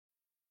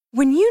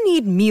When you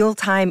need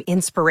mealtime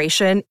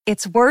inspiration,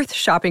 it's worth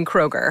shopping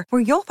Kroger,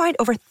 where you'll find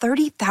over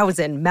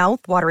 30,000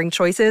 mouth-watering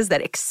choices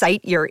that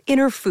excite your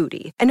inner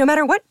foodie. And no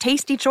matter what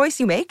tasty choice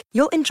you make,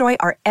 you'll enjoy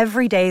our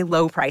everyday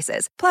low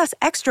prices, plus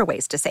extra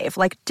ways to save,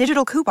 like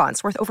digital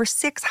coupons worth over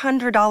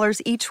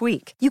 $600 each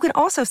week. You can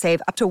also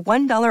save up to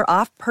 $1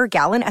 off per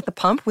gallon at the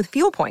pump with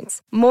fuel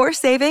points. More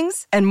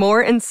savings and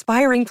more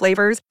inspiring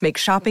flavors make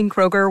shopping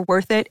Kroger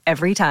worth it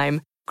every time.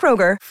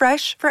 Kroger,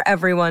 fresh for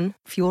everyone.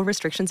 Fuel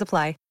restrictions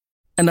apply.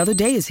 Another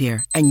day is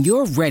here, and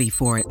you're ready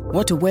for it.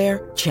 What to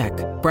wear? Check.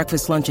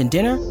 Breakfast, lunch, and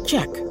dinner?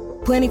 Check.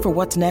 Planning for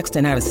what's next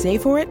and how to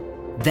save for it?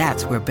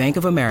 That's where Bank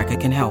of America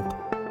can help.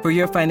 For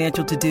your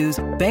financial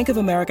to-dos, Bank of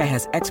America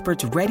has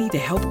experts ready to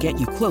help get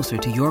you closer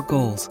to your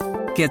goals.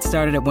 Get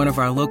started at one of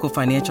our local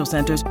financial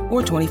centers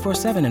or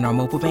 24/7 in our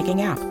mobile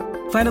banking app.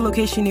 Find a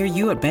location near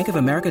you at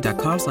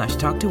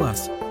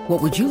bankofamerica.com/talktous.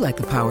 What would you like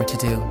the power to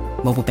do?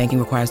 Mobile banking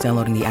requires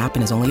downloading the app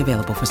and is only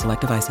available for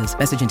select devices.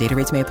 Message and data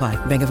rates may apply.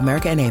 Bank of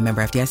America N.A.,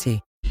 member FDIC.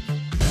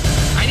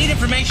 I need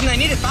information. I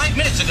need it 5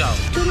 minutes ago.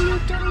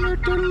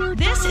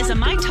 This is a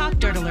My Talk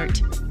Dirt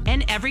Alert,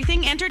 an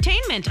everything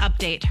entertainment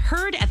update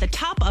heard at the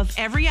top of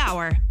every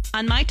hour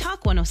on My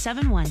Talk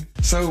 107.1.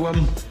 So,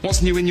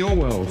 what's new in your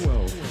world?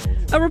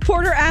 A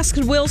reporter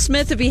asked Will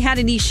Smith if he had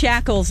any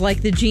shackles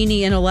like the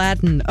genie in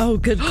Aladdin. Oh,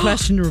 good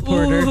question,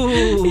 reporter.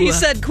 He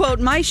said, quote,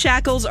 "My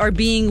shackles are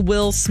being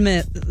Will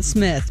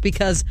Smith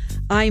because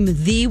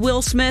I'm the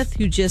Will Smith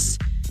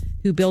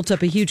who built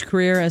up a huge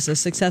career as a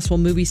successful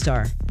movie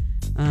star."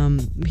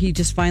 He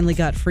just finally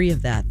got free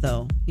of that,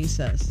 though, he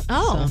says.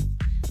 Oh. So.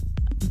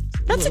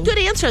 That's a good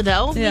answer,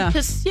 though,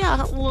 because,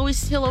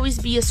 he'll always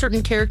be a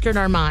certain character in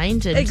our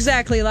mind. And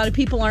exactly. A lot of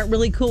people aren't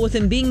really cool with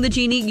him being the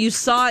genie. You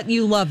saw it,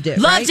 you loved it,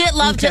 Loved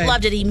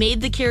it. He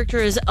made the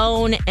character his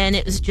own, and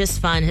it was just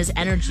fun. His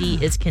energy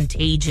is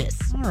contagious.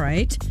 All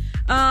right.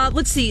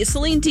 Let's see.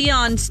 Celine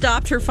Dion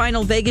stopped her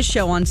final Vegas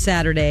show on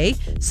Saturday,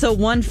 so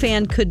one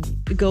fan could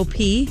go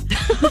pee.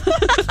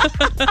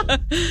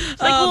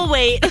 We'll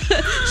wait.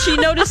 She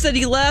noticed that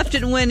he left,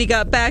 and when he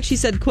got back, she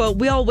said, quote,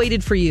 "We all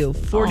waited for you.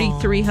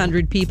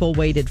 4,300 people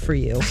waited for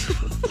you."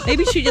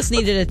 Maybe she just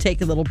needed to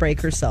take a little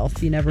break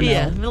herself. You never know.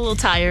 Yeah, a little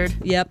tired.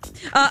 Yep.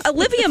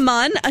 Olivia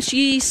Munn,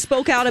 she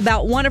spoke out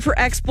about one of her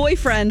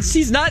ex-boyfriends.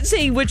 She's not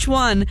saying which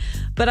one,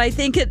 but I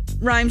think it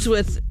rhymes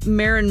with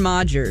Marin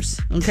Modgers,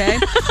 okay?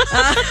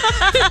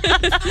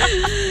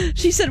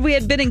 She said, "We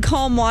had been in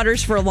calm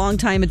waters for a long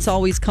time. It's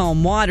always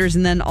calm waters.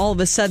 And then all of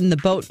a sudden the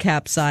boat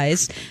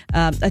capsized.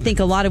 I think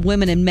a lot of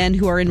women and men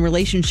who are in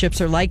relationships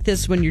are like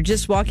this when you're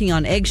just walking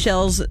on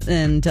eggshells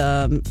and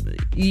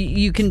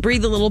you can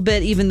breathe a little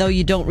bit even though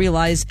you don't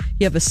realize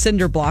you have a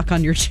cinder block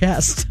on your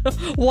chest."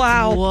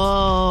 Wow.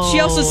 Whoa. She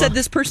also said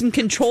this person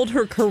controlled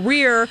her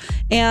career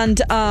and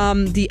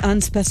the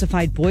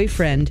unspecified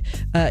boyfriend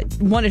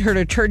wanted her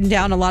to turn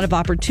down a lot of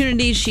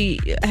opportunities. She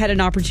had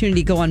an opportunity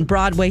to go on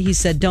Broadway. He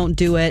said, "Don't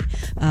do it."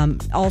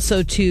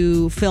 Also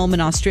to film in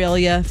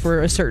Australia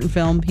for a certain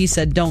film. He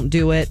said, "Don't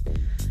do it."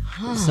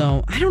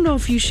 So I don't know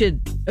if you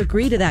should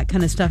agree to that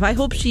kind of stuff. I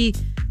hope she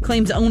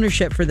claims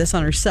ownership for this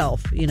on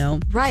herself,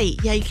 Right.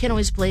 Yeah, you can't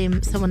always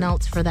blame someone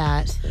else for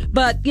that.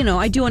 But,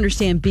 I do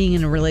understand being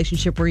in a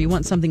relationship where you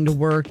want something to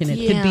work and it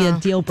could be a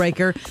deal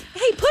breaker.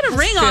 Hey, put a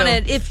ring on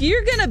it. If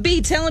you're going to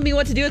be telling me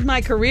what to do with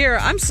my career,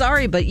 I'm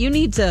sorry, but you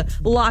need to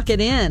lock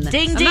it in.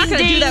 Ding, I'm not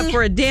going to do that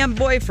for a damn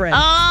boyfriend.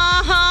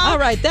 Uh-huh. All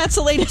right, that's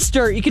the latest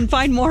dirt. You can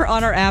find more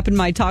on our app and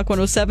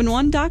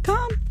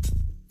mytalk1071.com.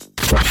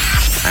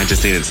 I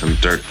just needed some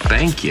dirt.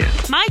 Thank you.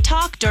 My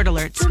Talk Dirt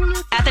Alerts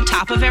at the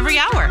top of every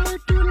hour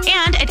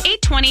and at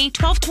 8:20,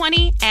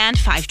 12:20, and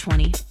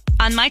 5:20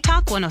 on My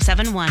Talk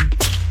 107.1.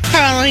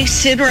 Probably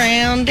sit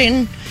around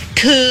and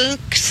cook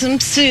some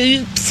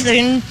soups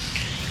and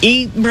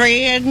eat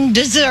bread and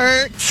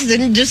desserts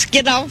and just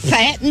get all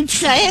fat and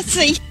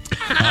sassy.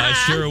 I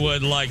sure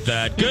would like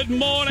that. Good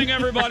morning,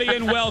 everybody,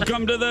 and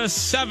welcome to the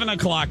 7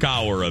 o'clock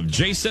hour of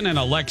Jason and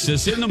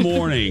Alexis in the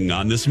morning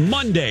on this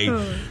Monday,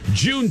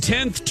 June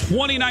 10th,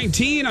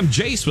 2019. I'm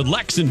Jace with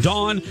Lex and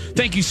Dawn.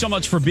 Thank you so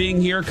much for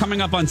being here.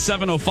 Coming up on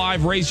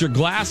 7:05, raise your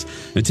glass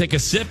and take a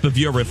sip of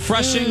your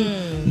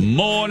refreshing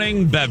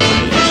morning beverage.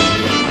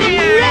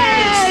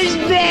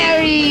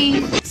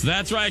 Raspberries! So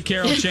that's right,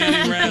 Carol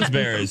Channing,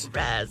 raspberries.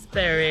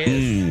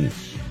 Raspberries.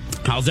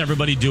 How's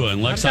everybody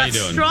doing? Lex, how you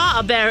doing?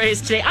 Strawberries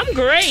today. I'm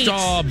great.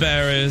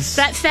 Strawberries.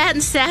 That fat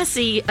and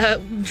sassy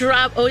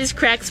drop always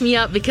cracks me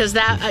up because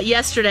that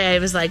yesterday I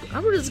was like,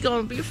 I'm just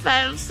going to be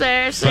fat and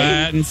sassy.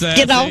 Fat and sassy.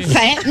 Get all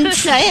fat and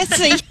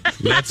sassy.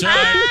 That's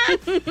right.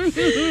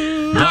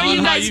 How are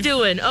you guys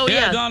doing? Oh,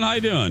 yeah. Don, how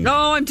you doing?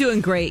 Oh, I'm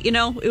doing great.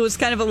 It was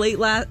kind of a late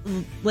night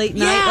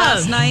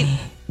last night.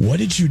 What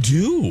did you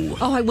do?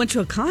 Oh, I went to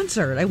a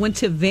concert. I went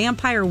to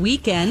Vampire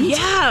Weekend.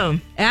 Yeah.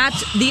 At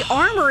the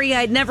Armory.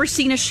 I'd never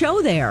seen a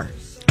show there.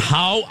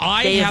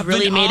 They have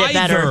really made it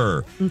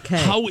better. Okay.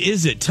 How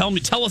is it?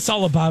 Tell us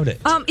all about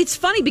it. It's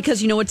funny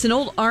because, it's an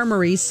old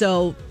armory,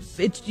 so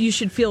you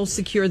should feel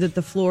secure that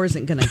the floor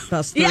isn't going to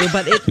bust through.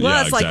 But it was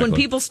Yeah, like when exactly.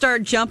 people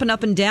start jumping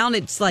up and down,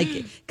 it's like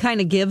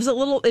kind of gives a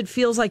little. It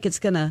feels like it's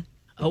going to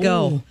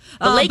go.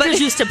 The Lakers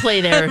used to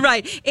play there.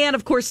 Right. And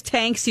of course,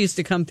 tanks used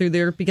to come through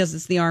there because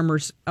it's the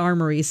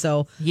armory.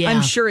 So Yeah.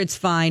 I'm sure it's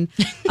fine.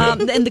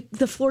 And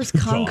the floor's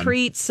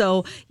concrete.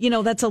 So,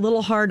 that's a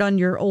little hard on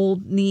your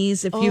old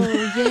knees. If you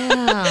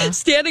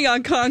standing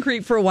on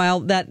concrete for a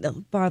while,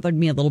 that bothered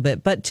me a little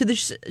bit. But to the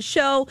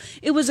show,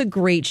 it was a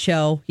great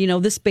show.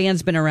 This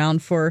band's been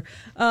around for,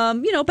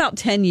 about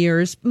 10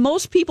 years.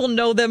 Most people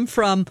know them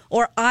from,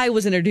 or I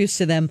was introduced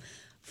to them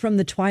from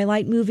the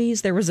Twilight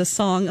movies. There was a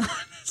song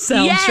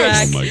soundtrack.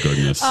 Yes. Oh my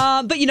goodness.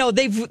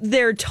 But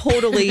they're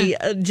totally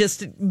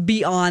just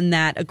beyond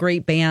that. A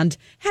great band.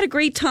 Had a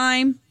great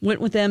time. Went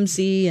with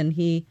MC, and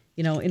he,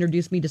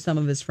 introduced me to some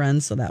of his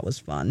friends, so that was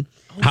fun.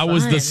 How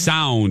was the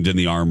sound in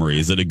the Armory?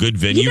 Is it a good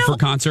venue for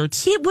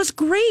concerts? It was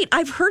great.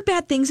 I've heard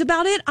bad things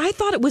about it. I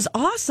thought it was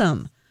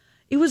awesome.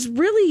 It was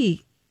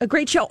really a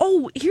great show.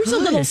 Oh, here's a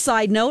little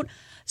side note.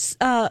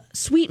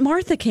 Sweet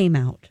Martha came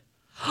out.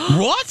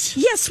 What?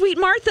 Yeah, Sweet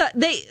Martha.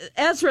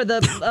 Ezra,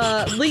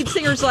 the lead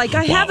singer's like,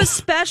 I have a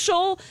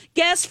special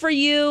guest for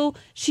you.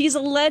 She's a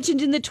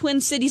legend in the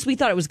Twin Cities. We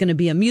thought it was going to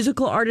be a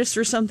musical artist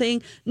or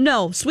something.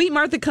 No, Sweet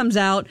Martha comes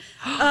out.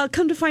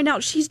 Come to find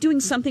out, she's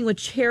doing something with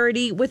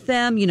charity with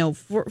them,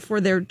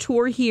 for their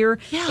tour here,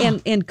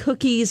 and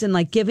cookies and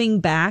like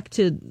giving back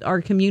to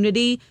our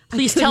community.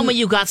 Please tell me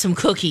you got some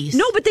cookies.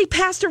 No, but they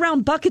passed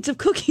around buckets of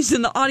cookies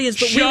in the audience,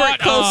 but we weren't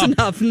close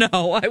enough.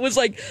 No, I was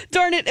like,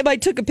 darn it. If I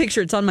took a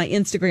picture, it's on my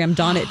Instagram,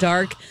 Dawn at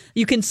Dark.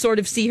 You can sort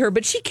of see her,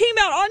 but she came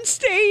out on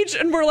stage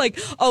and we're like,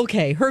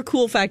 okay, her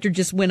cool factor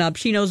just went up.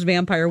 She knows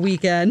Vampire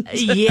Weekend.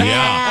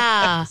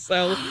 Yeah.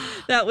 So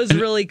that was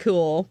really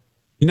cool.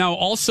 Now,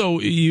 also,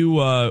 you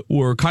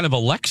were kind of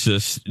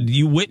Alexis.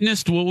 You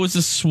witnessed what was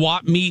a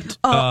swap meet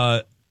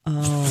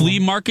flea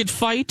market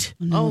fight?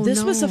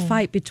 This was a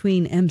fight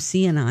between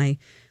MC and I.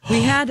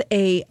 We had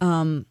a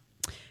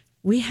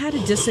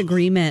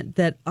disagreement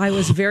that I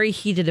was very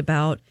heated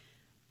about.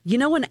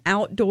 An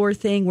outdoor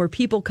thing where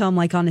people come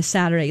like on a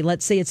Saturday,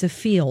 let's say it's a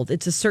field,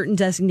 it's a certain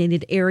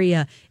designated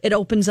area. It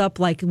opens up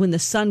like when the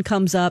sun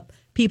comes up,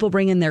 people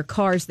bring in their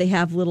cars, they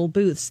have little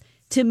booths.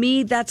 To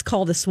me, that's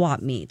called a swap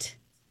meet.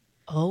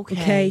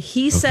 Okay.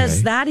 He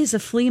says that is a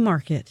flea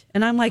market.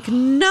 And I'm like,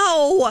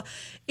 no,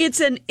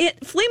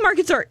 flea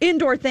markets are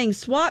indoor things.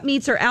 Swap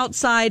meets are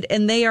outside,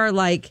 and they are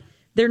like,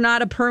 they're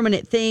not a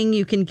permanent thing.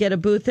 You can get a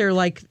booth there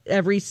like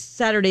every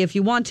Saturday if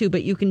you want to,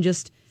 but you can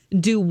just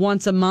do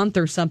once a month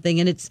or something.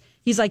 And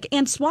he's like,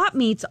 and swap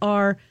meets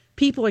are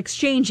people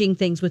exchanging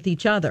things with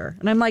each other.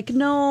 And I'm like,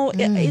 no,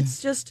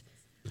 it's just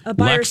a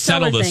buyer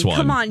seller thing.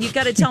 Come on, you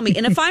got to tell me.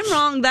 And if I'm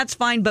wrong, that's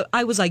fine. But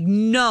I was like,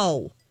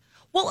 no.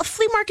 Well, a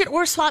flea market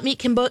or a swap meet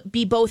can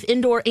be both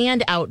indoor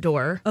and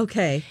outdoor.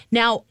 Okay.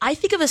 Now, I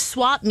think of a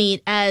swap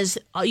meet as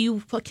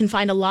you can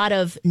find a lot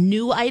of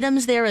new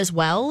items there as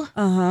well.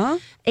 Uh-huh.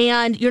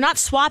 And you're not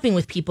swapping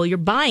with people. You're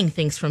buying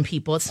things from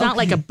people. It's not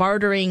like a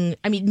bartering.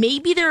 I mean,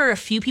 maybe there are a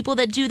few people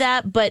that do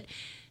that, but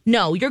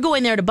no, you're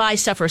going there to buy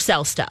stuff or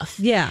sell stuff.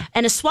 Yeah.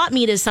 And a swap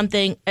meet is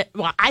something,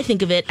 well, I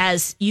think of it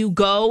as you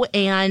go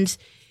and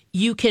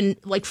you can,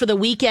 like for the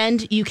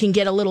weekend, you can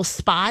get a little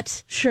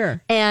spot.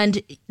 Sure.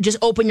 And just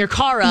open your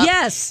car up.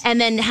 Yes. And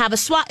then have a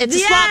swap. It's a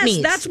swap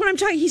meet. That's what I'm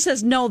talking. He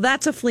says, no,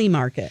 that's a flea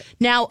market.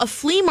 Now, a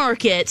flea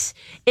market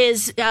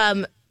is,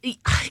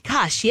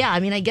 gosh, yeah. I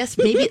mean, I guess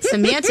maybe it's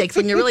semantics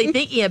when you're really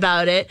thinking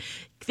about it.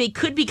 They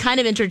could be kind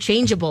of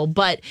interchangeable,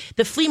 but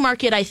the flea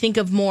market I think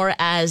of more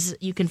as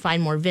you can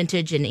find more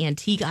vintage and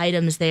antique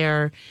items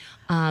there.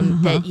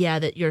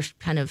 That you're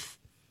kind of.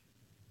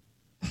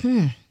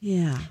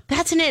 Yeah.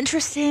 That's an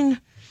interesting.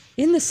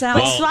 In the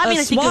South, a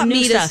swap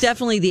meet is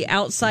definitely the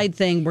outside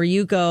thing where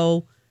you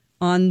go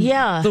on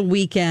the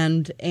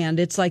weekend, and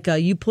it's like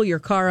you pull your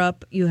car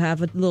up, you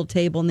have a little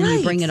table, and then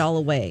you bring it all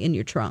away in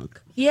your trunk.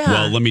 Yeah.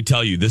 Well, let me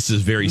tell you, this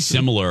is very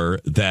similar.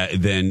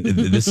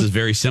 This is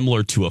very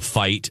similar to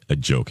a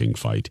joking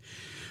fight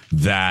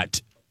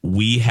that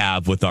we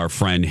have with our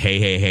friend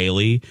Hey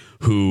Haley,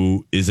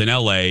 who is in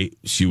LA.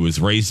 She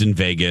was raised in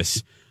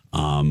Vegas,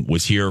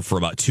 was here for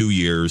about 2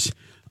 years.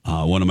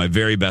 One of my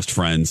very best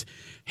friends.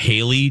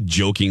 Haley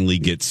jokingly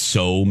gets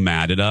so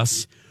mad at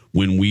us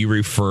when we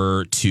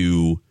refer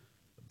to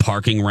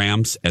parking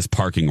ramps as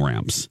parking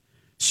ramps.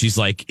 She's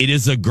like, it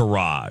is a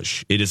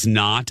garage. It is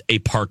not a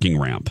parking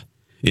ramp.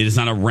 It is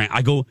not a ramp.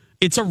 I go,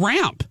 it's a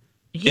ramp.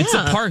 Yeah. It's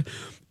a park.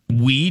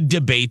 We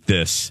debate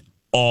this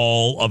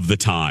all of the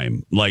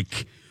time.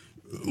 Like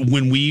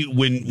when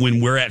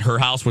we're at her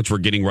house, which we're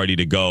getting ready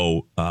to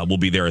go, we'll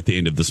be there at the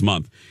end of this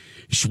month.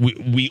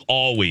 We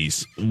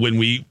always, when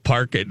we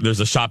park at, there's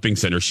a shopping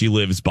center she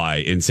lives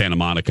by Santa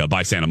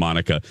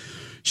Monica.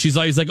 She's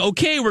always like,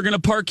 okay, we're going to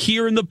park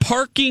here in the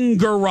parking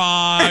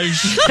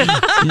garage.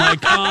 I'm like,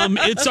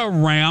 it's a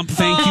ramp.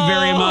 Thank you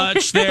very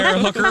much there,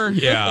 hooker.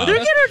 Yeah. They're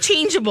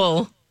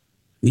interchangeable.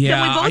 Yeah.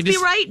 Can we both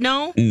be right?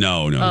 No?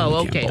 No. Oh,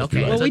 okay.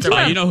 Well, we do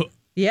have,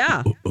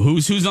 Yeah.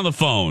 Who's on the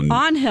phone?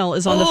 Angel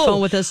is on the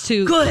phone with us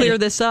to clear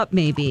this up,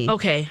 maybe.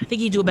 Okay, I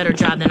think you do a better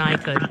job than I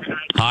could.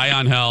 Hi,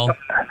 Angel.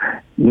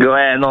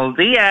 Buenos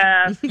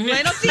dias.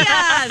 Buenos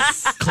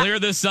dias. Clear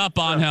this up,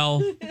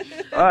 Angel.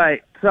 All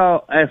right,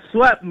 so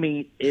swap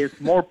meet is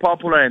more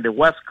popular in the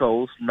West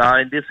Coast, not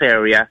in this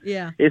area.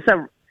 Yeah. It's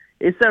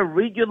a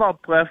regional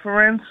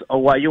preference,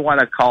 or what you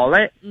want to call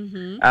it.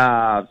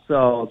 Mm-hmm.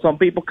 So some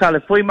people call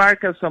it flea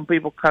market, some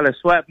people call it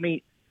swap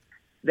meet.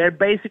 They're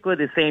basically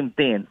the same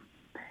thing.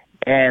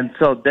 And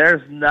so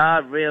there's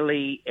not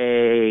really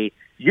a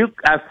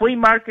flea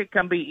market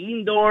can be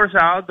indoors,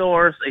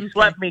 outdoors. A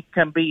swap meet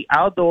can be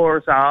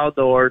outdoors,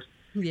 outdoors.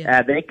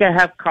 Yeah. They can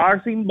have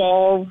cars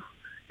involved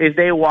if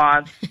they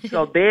want.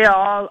 So they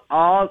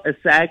all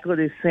exactly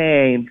the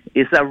same.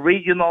 It's a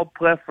regional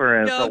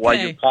preference of what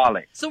you call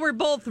it. So we're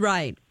both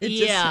right.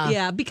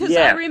 It's because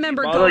Yeah. I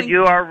remember Although going.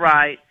 you are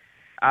right.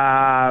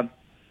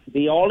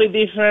 The only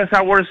difference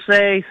I would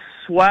say,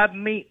 swap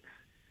meet,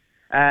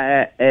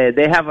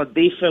 they have a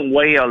different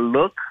way of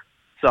look.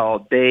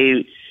 So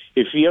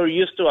if you're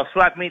used to a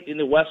swap meet in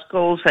the West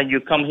Coast and you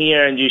come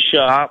here and you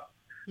show up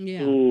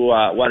to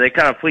what they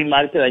call a flea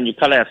market and you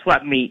call it a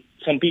swap meet,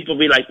 some people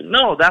be like,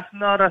 no, that's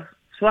not a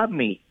swap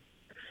meet.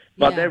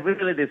 But they're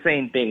really the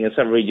same thing. It's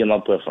a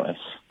regional preference.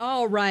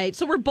 All right.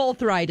 So we're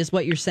both right is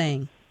what you're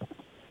saying.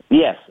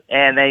 Yes.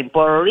 And in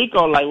Puerto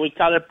Rico, like we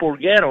call it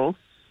purgueros.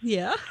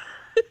 Yeah.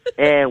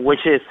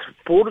 Which is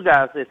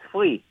purgas, it's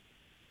flea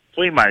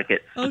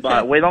market. Okay.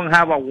 But we don't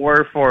have a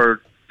word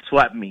for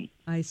swap meet.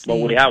 I see. But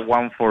we have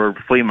one for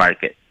flea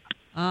market,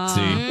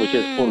 which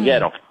is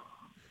purguero.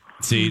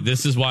 See,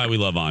 this is why we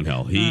love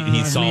Angel.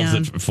 He solves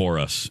it for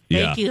us.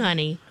 Thank you,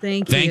 honey.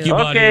 Thank you. Thank you,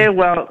 buddy. Okay,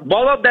 well,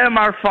 both of them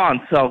are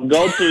fun, so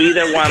go to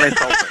either one.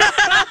 It's open.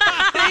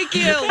 Thank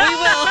you. We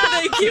will.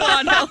 Thank you,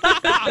 Angel.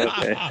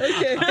 Okay.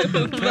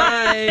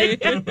 Bye.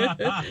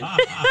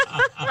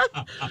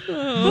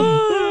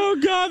 Oh,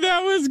 God,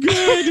 that was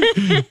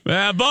good.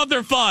 Both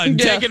are fun.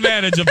 Take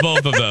advantage of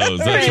both of those.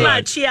 That's Pretty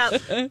right. much, yeah.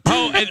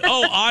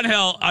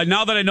 Angel,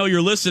 now that I know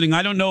you're listening,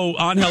 I don't know,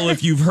 Angel,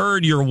 if you've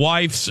heard your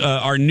wife's,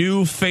 our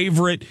new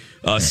favorite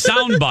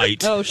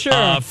soundbite. Oh,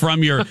 sure.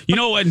 From your,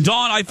 and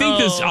Dawn, I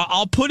think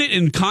I'll put it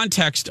in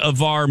context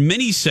of our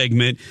mini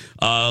segment,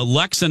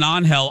 Lex and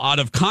Angel out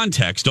of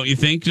context, don't you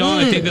think, Dawn?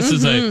 I think this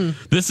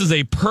is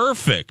a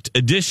perfect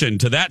addition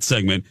to that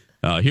segment.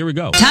 Here we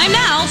go. Time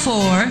now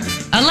for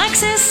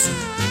Alexis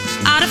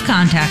Out of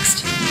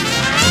Context.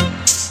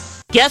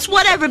 Guess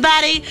what,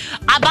 everybody?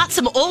 I bought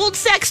some old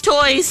sex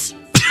toys,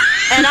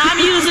 and I'm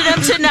using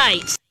them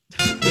tonight.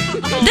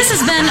 This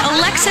has been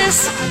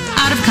Alexis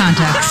Out of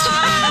Context.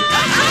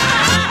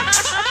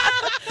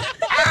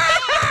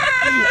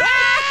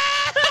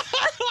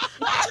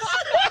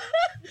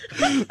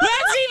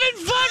 That's even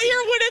funnier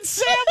when it's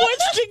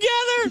sandwiched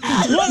together.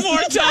 One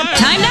more time.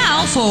 Time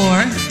now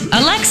for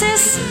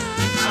Alexis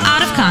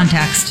Out of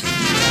Context.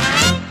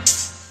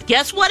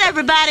 Guess what,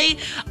 everybody?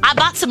 I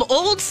bought some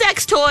old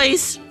sex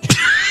toys,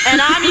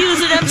 and I'm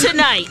using them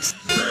tonight.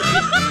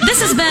 This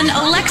has been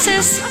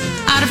Alexis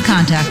Out of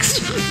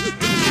Context.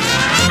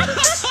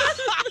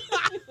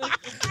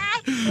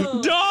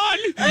 Dawn!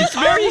 It's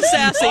very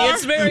sassy.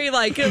 It's very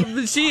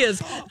she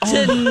is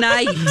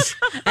tonight.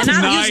 And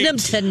I'm using them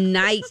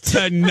tonight.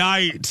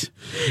 Tonight.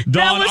 Dawn,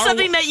 That was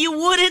something that you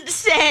wouldn't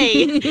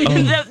say.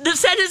 The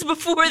sentence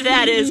before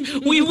that is,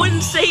 we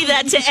wouldn't say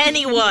that to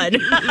anyone.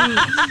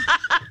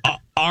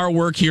 our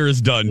work here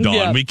is done, Dawn.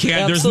 Yeah, we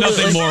can't. absolutely.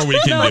 There's nothing more we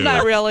can do.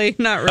 Not really.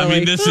 Not really. I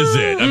mean, this is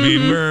it. I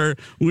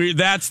mean,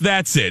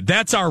 that's it.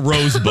 That's our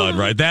Rosebud,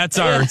 right? That's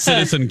our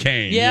Citizen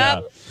Kane. Yep.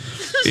 Yeah.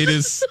 It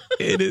is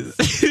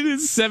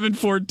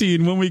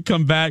 7:14 when we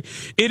come back.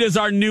 It is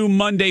our new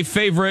Monday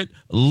favorite,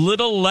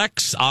 Little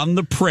Lex on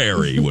the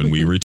Prairie, when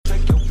we return.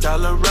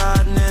 Welcome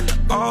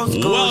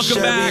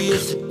back.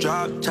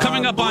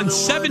 Coming up on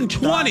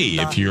 7:20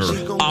 if you're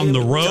on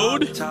the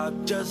road.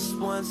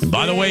 And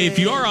by the way, if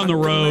you are on the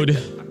road,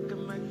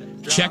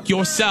 check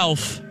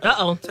yourself.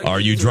 Uh-oh.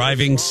 Are you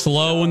driving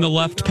slow in the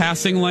left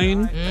passing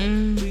lane?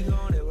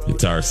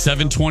 It's our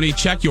 7:20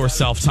 check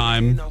yourself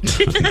time.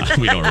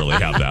 We don't really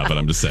have that, but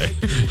I'm just saying.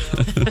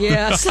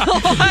 Yeah, so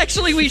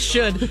actually we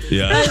should.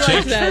 Yeah. I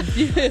like that.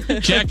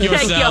 Check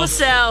yourself. Check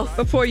yourself.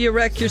 Before you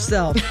wreck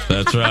yourself.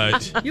 That's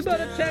right. You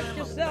better check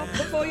yourself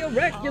before you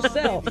wreck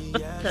yourself.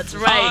 That's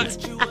right.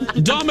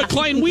 Don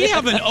McClain, we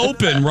have an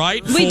open,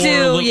 right? We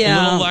do,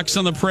 yeah. Little Lex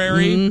on the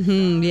Prairie.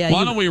 Mm-hmm, yeah.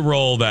 Why don't we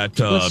roll that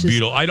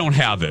beautiful? I don't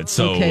have it,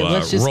 so okay,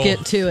 let's just roll.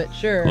 get to it.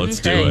 Sure.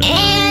 Let's do it.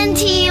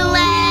 Auntie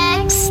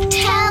Lex,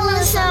 tell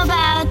us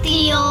about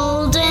the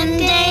olden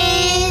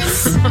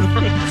days.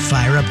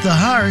 Fire up the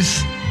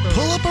hearth,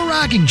 pull up a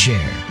rocking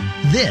chair.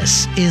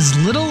 This is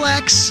Little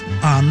Lex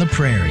on the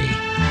Prairie.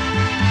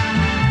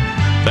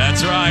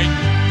 That's right.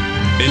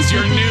 It's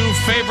your new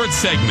favorite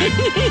segment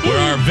where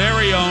our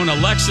very own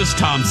Alexis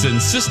Thompson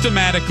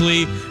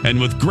systematically and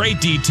with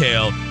great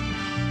detail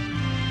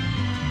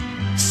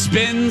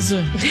spins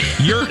a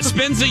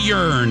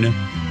yearn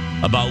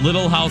about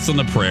Little House on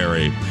the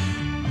Prairie.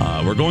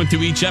 We're going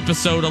through each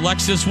episode.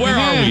 Alexis, where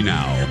are we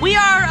now? We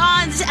are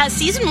on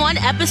season 1,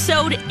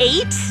 episode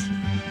 8.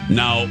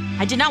 No.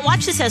 I did not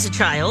watch this as a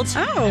child.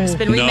 Oh. It's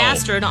been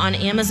remastered on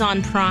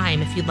Amazon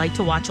Prime if you'd like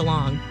to watch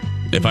along.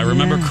 If I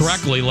remember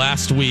correctly,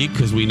 last week,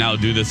 because we now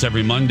do this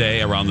every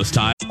Monday around this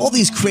time. All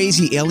these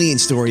crazy alien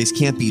stories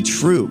can't be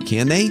true,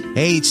 can they?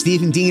 Hey, it's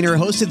Stephen Diener,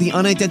 host of the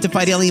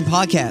Unidentified Alien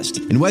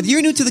Podcast. And whether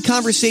you're new to the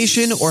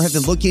conversation or have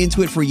been looking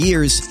into it for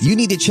years, you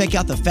need to check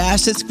out the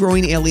fastest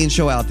growing alien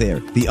show out there,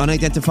 the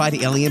Unidentified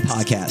Alien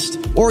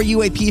Podcast, or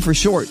UAP for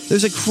short.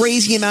 There's a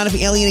crazy amount of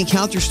alien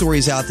encounter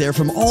stories out there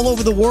from all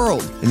over the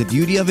world. And the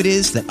beauty of it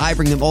is that I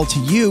bring them all to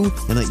you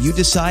and let you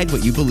decide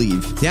what you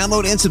believe.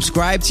 Download and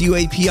subscribe to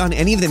UAP on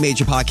any of the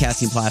major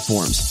podcasting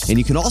platforms. And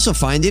you can also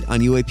find it on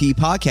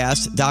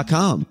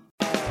UAPpodcast.com.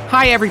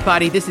 Hi,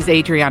 everybody. This is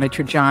Adriana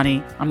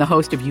Trajani. I'm the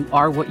host of You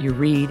Are What You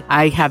Read.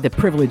 I have the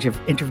privilege of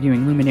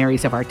interviewing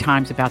luminaries of our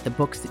times about the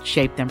books that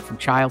shaped them from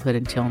childhood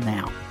until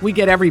now. We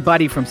get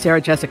everybody from Sarah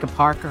Jessica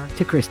Parker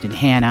to Kristen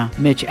Hanna,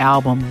 Mitch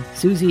Albom,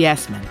 Susie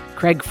Essman,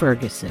 Craig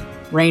Ferguson,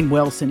 Rainn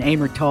Wilson,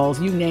 Amor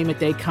Tolls, you name it,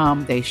 they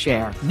come, they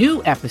share.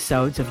 New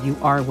episodes of You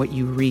Are What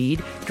You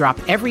Read drop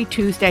every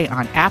Tuesday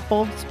on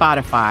Apple,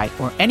 Spotify,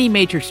 or any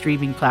major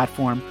streaming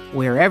platform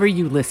wherever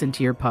you listen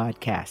to your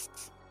podcasts.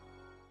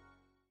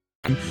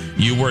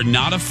 You were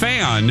not a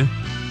fan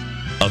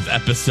of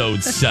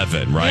episode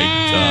 7,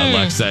 right,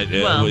 Lex?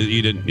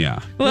 You didn't, yeah.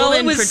 Well,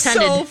 it was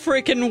so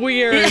freaking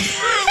weird.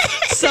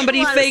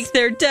 Somebody faked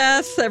their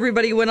death.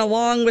 Everybody went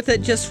along with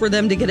it just for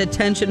them to get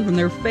attention from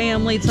their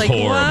family. It's like,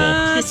 horrible.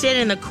 What? She's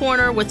standing in the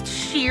corner with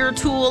shear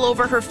tool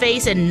over her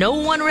face, and no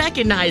one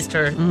recognized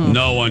her.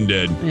 No one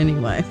did.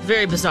 Anyway.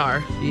 Very bizarre.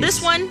 Jeez.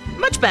 This one,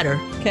 much better.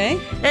 Okay.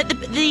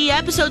 The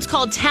episode's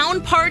called Town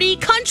Party,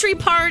 Country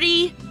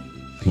Party.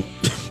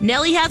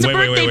 Nellie has a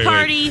birthday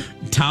party.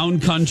 Town,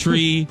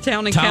 country,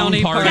 Town and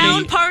county party.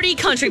 Town party,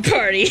 country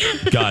party.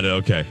 Got it,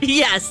 okay.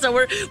 Yes,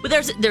 so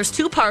there's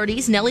 2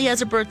 parties. Nellie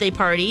has a birthday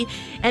party,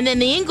 and then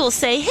the Ingalls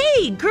say,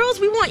 hey, girls,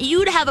 we want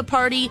you to have a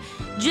party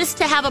just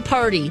to have a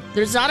party.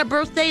 There's not a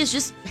birthday, it's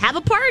just have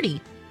a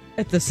party.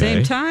 At the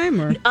same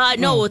time? Or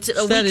no, it's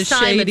a that week's is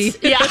time. shady.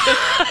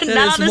 That is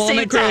on the Walnut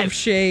same Grove time.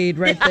 shade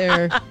right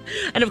there.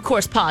 And of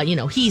course, Pa,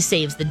 he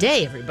saves the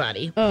day,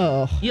 everybody.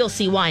 Oh. You'll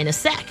see why in a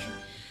sec.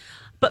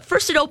 But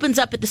first it opens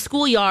up at the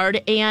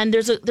schoolyard, and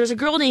there's a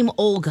girl named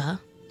Olga.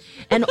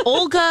 And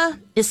Olga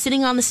is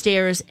sitting on the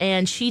stairs,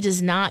 and she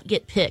does not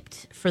get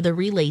picked for the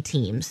relay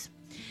teams.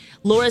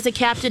 Laura's a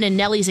captain, and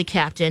Nellie's a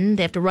captain.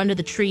 They have to run to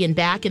the tree and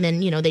back, and then,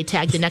 they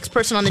tag the next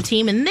person on the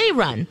team, and they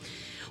run.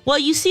 Well,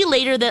 you see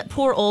later that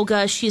poor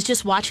Olga, she's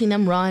just watching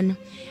them run.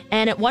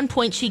 And at one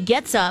point, she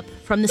gets up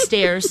from the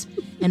stairs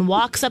and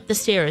walks up the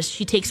stairs.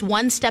 She takes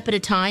one step at a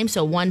time,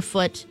 so one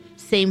foot,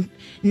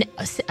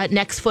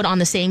 next foot on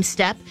the same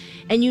step,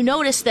 and you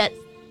notice that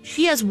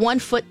she has one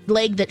foot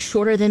leg that's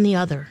shorter than the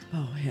other.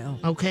 Oh, hell.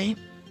 Okay.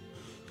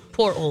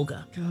 Poor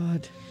Olga.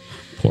 God.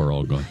 Poor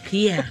Olga.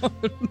 Yeah.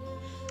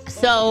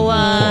 So,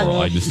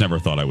 I just never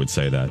thought I would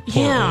say that.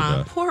 Poor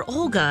Olga. Poor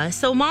Olga.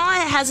 So Ma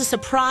has a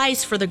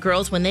surprise for the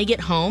girls when they get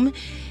home.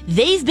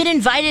 They've been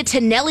invited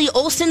to Nellie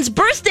Olson's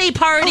birthday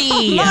party.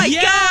 Oh, my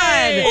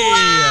God.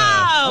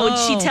 Wow. And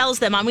she tells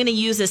them, I'm going to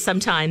use this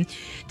sometime,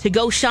 to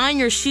go shine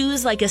your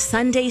shoes like a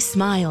Sunday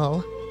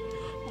smile.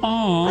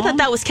 Aww. I thought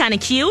that was kind of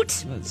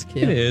cute. That's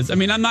cute. It is. I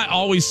mean, I'm not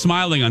always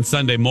smiling on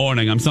Sunday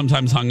morning. I'm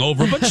sometimes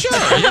hungover, but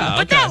sure. Yeah,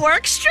 but that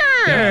works,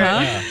 sure.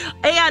 Yeah.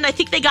 And I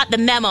think they got the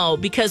memo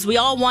because we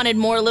all wanted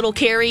more little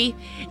Carrie.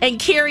 And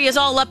Carrie is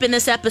all up in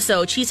this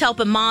episode. She's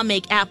helping Mom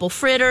make apple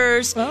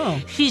fritters.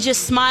 Oh. She's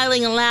just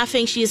smiling and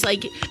laughing. She's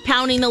like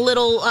pounding the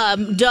little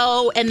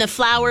dough, and the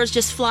flour's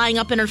just flying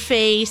up in her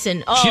face.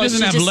 And she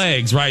doesn't have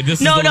legs, right?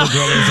 This is the little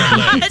girl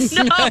that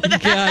doesn't have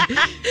legs.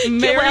 God.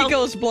 Mary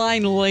goes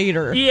blind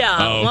later. Yeah.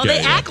 Oh, well, they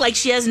act like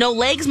she has no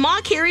legs. Ma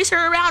carries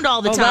her around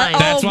all the time.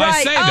 That's why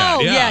I say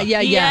that.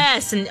 Yeah.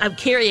 Yes, and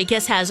Carrie, I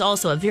guess, has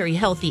also a very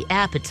healthy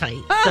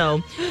appetite.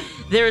 So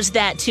there's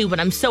that, too. But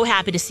I'm so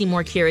happy to see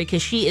more Carrie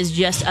because she is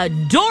just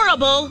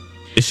adorable.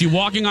 Is she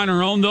walking on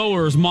her own, though,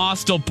 or is Ma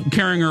still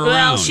carrying her around?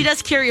 Well, she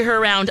does carry her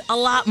around a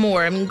lot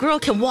more. I mean, girl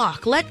can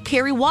walk. Let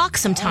Carrie walk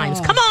sometimes.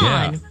 Come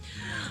on.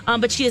 Yeah.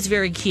 But she is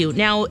very cute.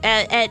 Now,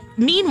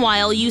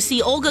 meanwhile, you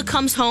see Olga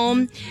comes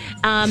home,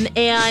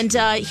 and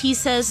he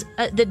says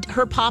that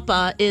her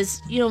papa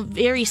is,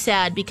 very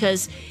sad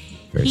because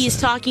he's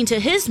talking to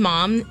his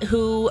mom,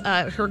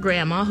 her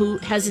grandma, who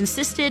has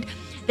insisted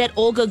that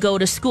Olga go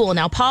to school.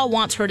 Now, Pa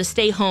wants her to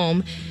stay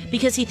home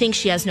because he thinks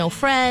she has no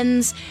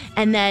friends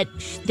and that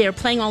they're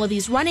playing all of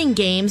these running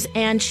games,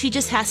 and she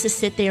just has to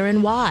sit there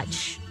and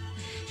watch.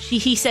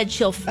 He said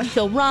she'll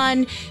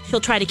run, she'll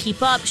try to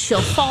keep up,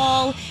 she'll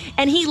fall.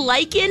 And he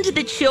likened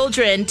the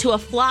children to a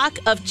flock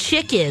of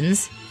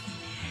chickens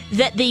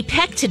that they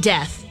peck to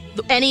death.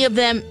 Any of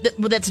them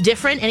that's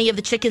different, any of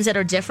the chickens that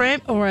are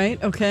different. All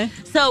right, okay.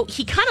 So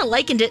he kind of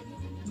likened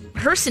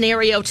her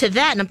scenario to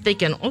that, and I'm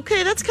thinking,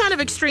 okay, that's kind of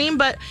extreme,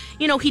 but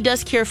he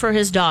does care for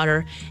his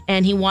daughter,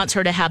 and he wants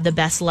her to have the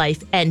best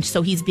life, and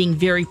so he's being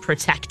very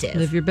protective.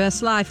 Live your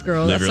best life,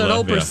 girl. That's what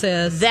Oprah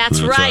says.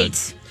 That's right.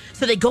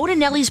 So they go to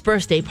Nellie's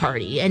birthday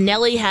party, and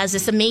Nellie has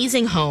this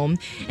amazing home,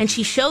 and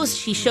she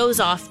shows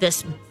off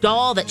this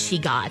doll that she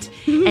got,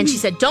 and she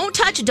said, don't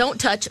touch.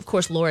 Of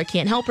course, Laura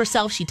can't help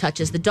herself. She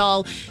touches the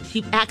doll.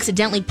 She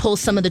accidentally pulls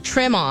some of the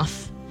trim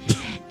off,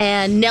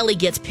 and Nellie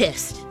gets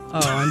pissed. Oh,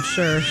 I'm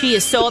sure. She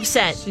is so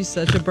upset. She's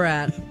such a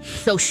brat.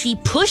 So she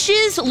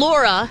pushes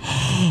Laura,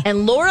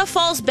 and Laura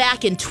falls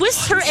back and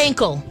twists her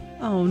ankle.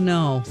 Oh,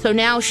 no. So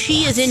now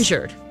she is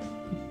injured,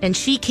 and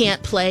she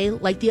can't play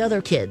like the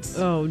other kids.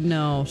 Oh,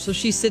 no. So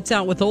she sits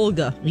out with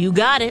Olga. You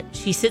got it.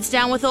 She sits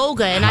down with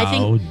Olga, and I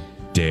think... How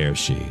dare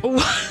she?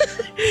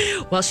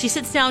 Well, she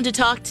sits down to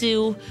talk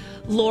to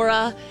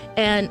Laura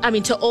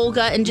to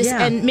Olga, and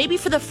and maybe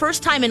for the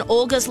first time in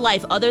Olga's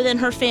life, other than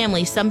her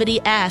family, somebody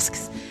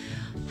asks,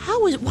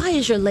 why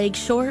is your leg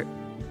short?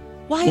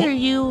 Why are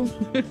you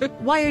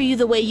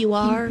the way you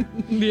are?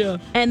 Yeah.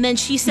 And then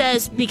she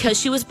says, because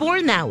she was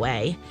born that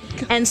way.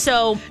 And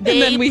so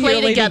they and then we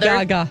play hear together.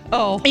 Lady Gaga.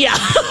 Oh. Yeah,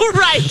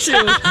 right.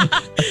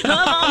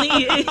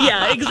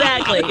 Yeah,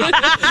 exactly. I'm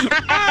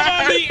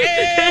on the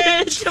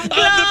edge of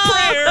the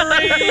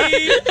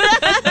prairie.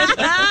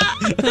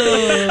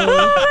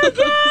 Oh my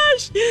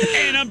gosh.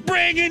 And I'm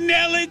bringing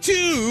Nellie to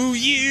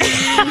you.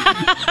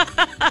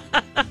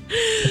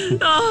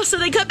 Oh, so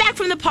they come back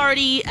from the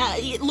party.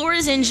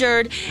 Laura's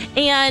injured,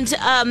 and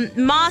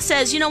Ma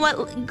says, "You know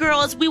what,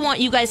 girls? We want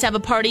you guys to have a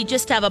party.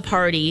 Just have a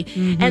party."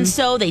 Mm-hmm. And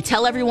so they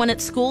tell everyone at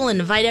school and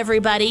invite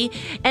everybody.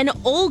 And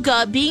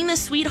Olga, being the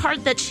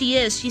sweetheart that she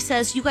is, she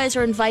says, "You guys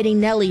are inviting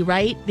Nellie,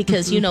 right?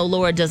 Because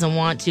Laura doesn't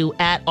want to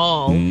at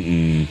all."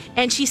 Mm-mm.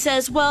 And she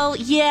says, "Well,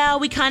 yeah,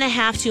 we kind of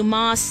have to."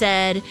 Ma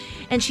said.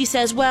 And she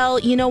says, well,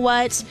 you know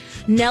what?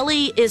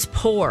 Nellie is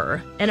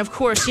poor. And of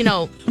course,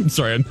 I'm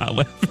sorry, I'm not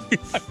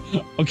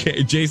laughing.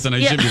 Okay, Jason,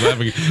 I should be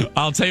laughing.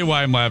 I'll tell you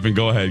why I'm laughing.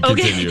 Go ahead,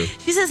 continue.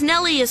 She says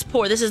Nellie is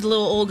poor. This is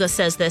little Olga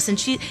says this.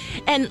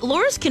 And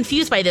Laura's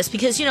confused by this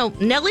because,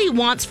 Nellie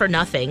wants for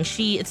nothing.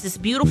 It's this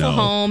beautiful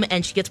home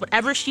and she gets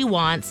whatever she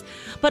wants.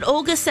 But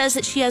Olga says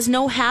that she has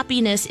no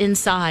happiness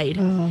inside.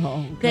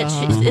 Oh,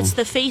 God. It's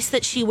the face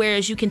that she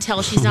wears. You can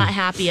tell she's not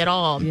happy at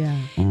all. Yeah.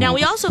 Now,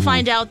 we also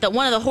find out that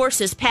one of the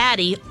horses,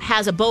 Patty,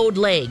 has a bowed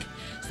leg.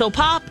 So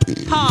Pa,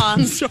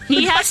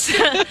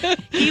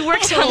 he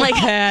works on like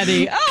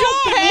Patty.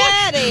 Oh,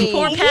 Patty.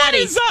 Poor Patty. What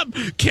is up?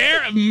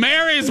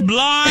 Mary's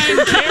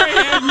blind. Carrie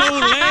has no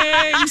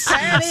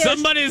legs.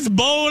 Somebody's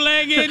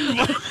bow-legged.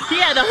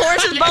 Yeah, the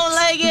horse is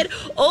bow-legged.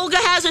 Olga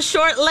has a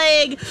short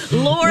leg.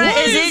 Laura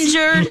is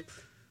injured.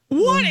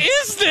 What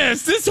is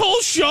this? This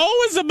whole show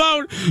is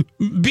about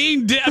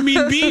being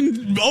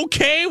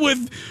okay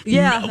with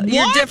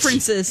your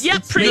differences.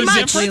 Yep, pretty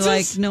much.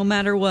 Like no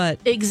matter what,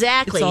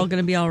 exactly, it's all going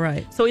to be all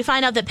right. So we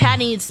find out that Pat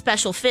needs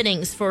special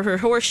fittings for her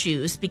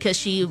horseshoes because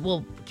she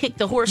will kick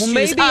the horseshoes.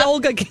 Well, maybe up.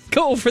 Olga can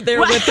go over there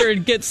with her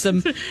and get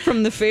some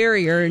from the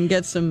farrier and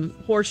get some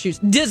horseshoes.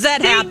 Does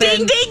that happen? Ding,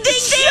 ding, ding,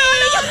 ding.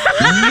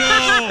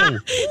 No.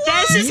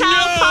 This is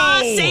how Pa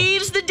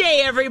saves the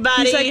day,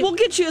 everybody. He's like, we'll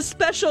get you a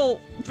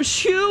special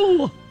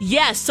shoe.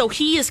 Yes, so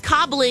he is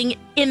cobbling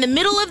in the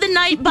middle of the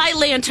night by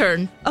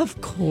lantern. Of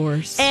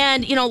course.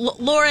 And,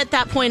 Laura at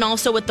that point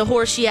also with the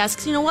horse, she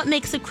asks, what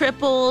makes it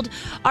crippled?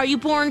 Are you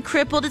born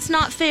crippled? It's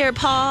not fair,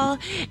 Pa.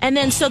 And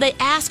then so they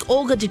ask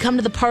Olga to come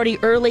to the party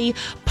early.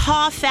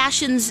 Pa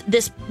fashions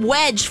this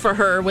wedge for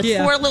her with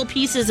 4 little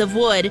pieces of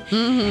wood.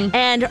 Mm-hmm.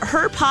 And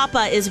her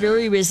papa is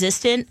very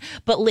resistant,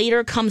 but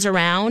later comes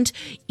around.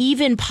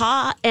 Even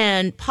Pa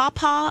and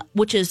Papa,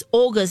 which is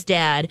Olga's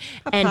dad,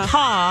 and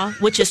Pa,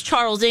 which is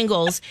Charles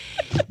Ingalls,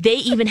 they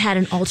even had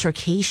an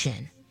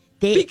altercation.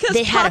 Because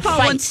they had Papa a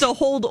fight. wants to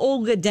hold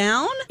Olga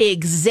down?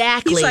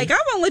 Exactly. He's like, I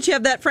won't let you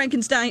have that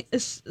Frankenstein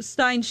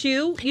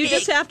shoe. You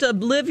just have to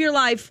live your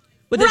life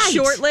with a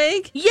short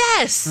leg?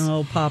 Yes.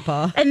 Oh,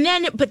 Papa. And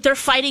then, but they're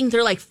fighting.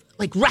 They're like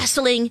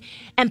wrestling.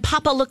 And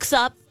Papa looks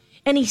up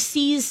and he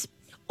sees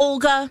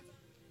Olga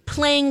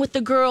playing with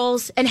the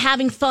girls and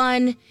having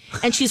fun.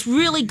 And she's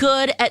really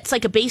good at, it's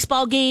like a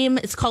baseball game.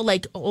 It's called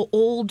like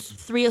old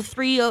 3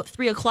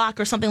 o'clock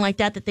or something like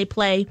that they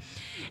play.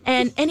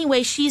 And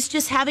anyway, she's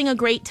just having a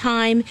great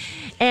time.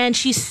 And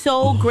she's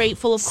so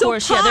grateful, of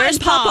course. Pa there's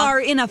and Papa are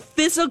in a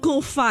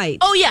physical fight.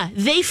 Oh, yeah.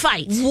 They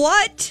fight.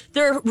 What?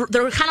 They're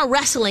kind of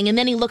wrestling. And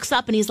then he looks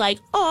up and he's like,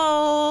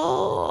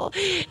 oh.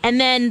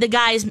 And then the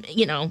guys,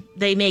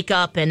 they make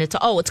up and it's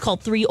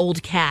called 3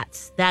 Old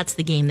Cats. That's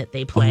the game that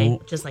they play,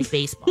 just like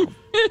baseball.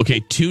 Okay,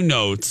 2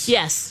 notes.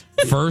 Yes.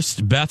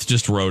 First, Beth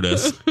just wrote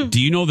us. Do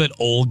you know that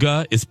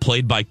Olga is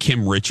played by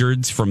Kim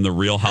Richards from The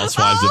Real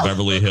Housewives of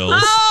Beverly Hills?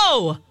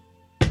 Oh!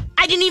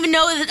 I didn't even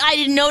know that. I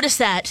didn't notice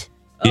that.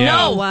 Yeah.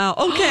 No. Wow.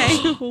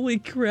 Okay. Holy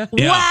crap.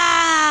 Yeah.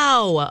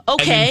 Wow.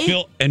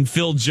 Okay. And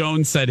Phil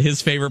Jones said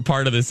his favorite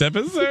part of this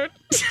episode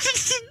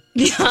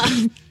His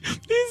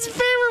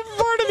favorite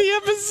part of the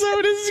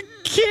episode is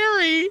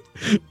Carrie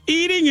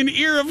eating an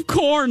ear of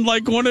corn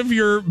like one of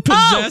your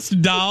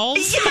possessed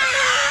dolls.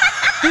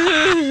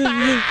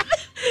 I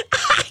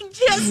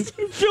just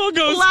Phil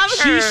goes, love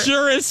her. She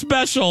sure is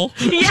special.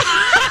 Yeah.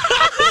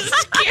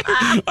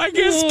 I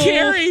guess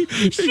Carrie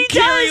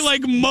does.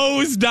 like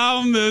mows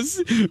down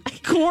this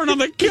corn on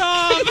the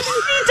cob.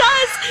 She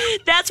does.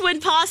 That's when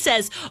Pa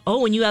says,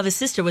 "Oh, and you have a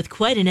sister with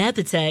quite an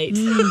appetite."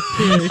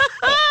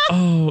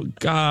 Oh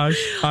gosh,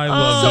 I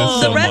love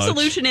this so the much.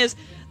 resolution is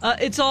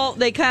it's all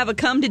they have a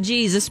come to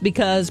Jesus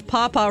because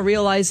Papa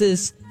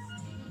realizes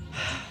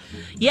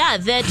Yeah,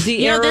 that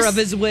the error of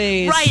his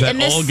ways. Right, that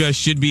and this, Olga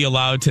should be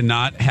allowed to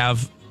not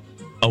have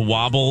a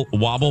wobble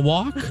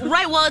walk.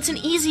 right, well, it's an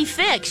easy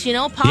fix, you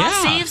know.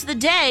 Pa saves the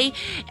day,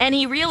 and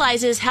he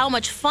realizes how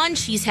much fun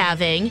she's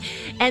having.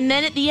 And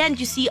then at the end,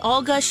 you see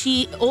Olga.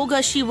 She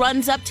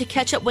runs up to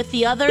catch up with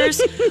the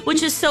others,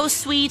 which is so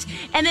sweet.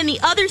 And then the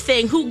other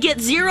thing, who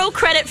gets zero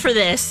credit for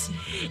this,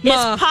 is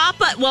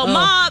Papa. Well,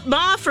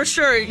 Ma for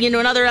sure. You know,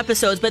 in other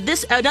episodes, but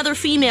this another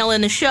female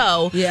in the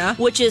show,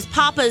 which is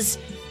Papa's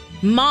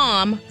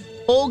mom.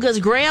 Olga's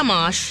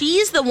grandma,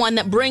 she's the one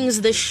that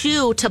brings the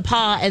shoe to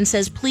Pa and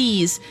says,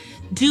 "Please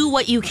do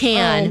what you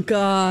can." Oh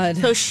God!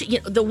 So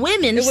the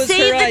women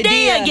saved the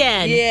day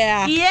again.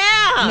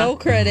 Yeah. No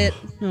credit.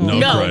 No.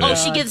 credit. Oh,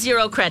 she gets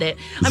zero credit.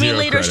 I mean,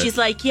 later she's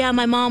like, "Yeah,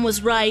 my mom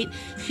was right.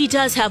 She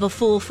does have a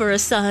fool for a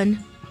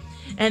son."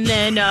 And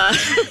then,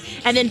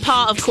 and then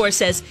Pa, of course,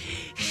 says,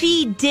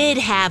 "She did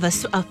have a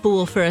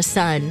fool for a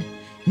son.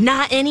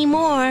 Not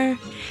anymore.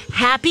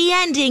 Happy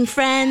ending,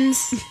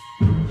 friends."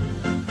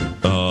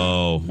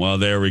 Oh, well,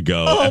 there we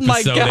go. Oh, Episode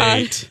my God.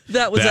 8.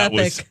 That was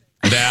epic.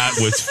 That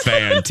was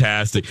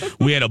fantastic.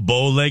 We had a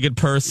bow-legged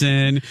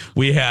person.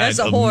 We had That's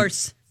a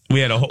horse.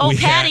 We had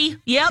Patty.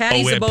 Yep.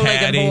 Patty's we a had bow-legged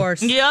Patty.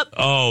 horse. Yep.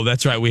 Oh,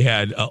 that's right. We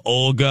had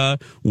Olga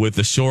with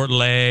the short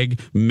leg,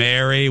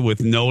 Mary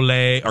with no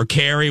leg, or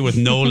Carrie with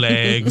no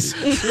legs.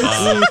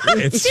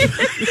 It's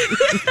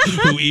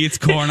who eats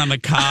corn on the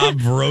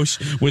cob,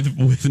 roast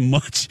with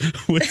much.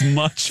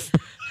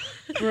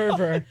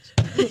 Fervor.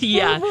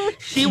 Yeah,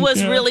 she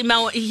was really.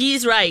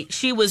 He's right.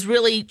 She was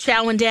really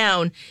chowing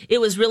down.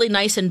 It was really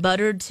nice and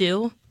buttered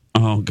too.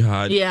 Oh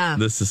God! Yeah,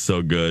 this is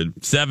so good.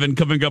 7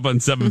 coming up on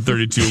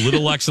 7:32.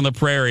 Little Lex on the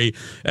Prairie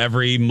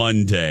every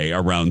Monday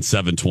around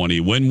 7:20.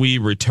 When we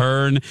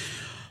return,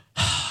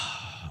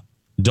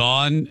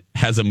 Dawn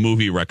has a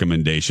movie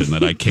recommendation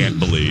that I can't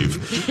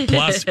believe.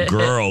 Plus,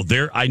 girl,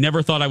 I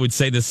never thought I would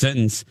say this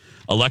sentence.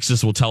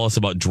 Alexis will tell us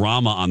about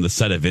drama on the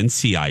set of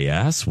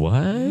NCIS.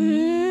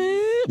 What?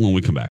 When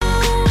we come back.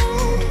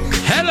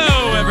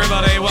 Hello,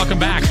 everybody. Welcome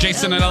back.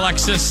 Jason and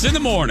Alexis in the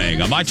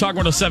morning on My Talk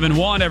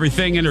 107.1,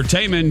 Everything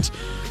Entertainment,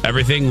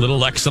 Everything Little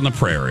Lex on the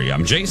Prairie.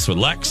 I'm Jace with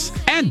Lex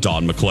and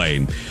Dawn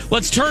McClain.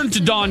 Let's turn to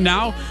Dawn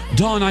now.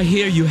 Dawn, I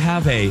hear you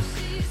have a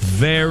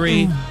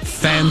very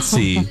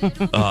fancy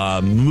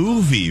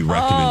movie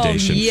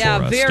recommendation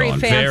for us, very Dawn.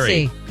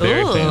 fancy.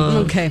 Very fancy.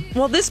 Okay.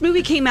 Well, this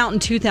movie came out in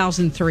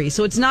 2003,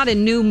 so it's not a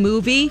new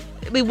movie.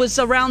 It was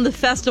around the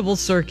festival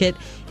circuit.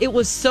 It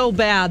was so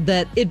bad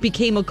that it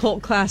became a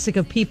cult classic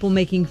of people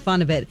making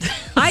fun of it.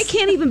 I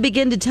can't even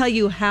begin to tell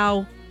you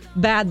how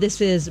bad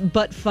this is,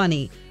 but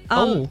funny.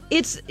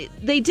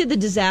 They did The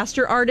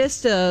Disaster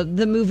Artist,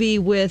 the movie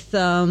with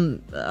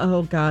James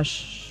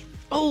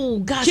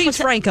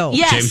Franco.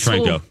 Yes. James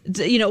Franco.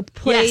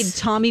 Played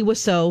Tommy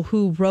Wiseau,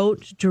 who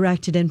wrote,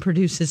 directed, and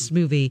produced this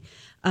movie.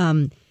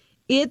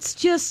 It's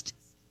just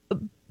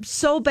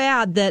so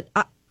bad that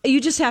you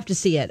just have to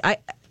see it.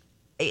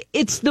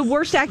 It's the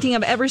worst acting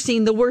I've ever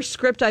seen, the worst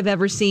script I've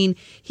ever seen.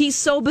 He's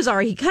so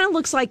bizarre. He kind of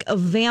looks like a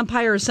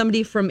vampire or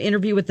somebody from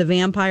Interview with the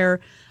Vampire.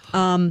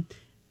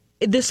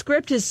 The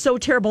script is so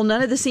terrible.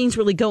 None of the scenes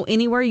really go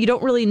anywhere. You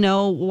don't really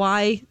know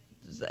why.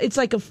 It's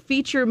like a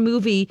feature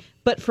movie,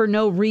 but for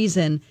no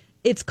reason.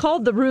 It's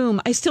called The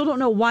Room. I still don't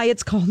know why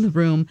it's called The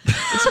Room.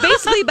 It's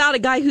basically about a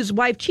guy whose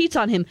wife cheats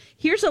on him.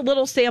 Here's a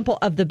little sample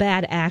of the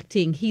bad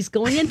acting. He's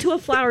going into a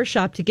flower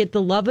shop to get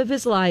the love of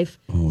his life,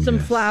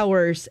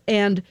 flowers,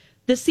 and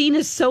the scene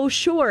is so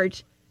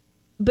short,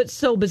 but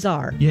so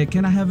bizarre. Yeah,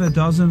 can I have a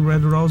dozen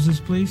red roses,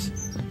 please?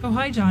 Oh,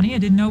 hi, Johnny. I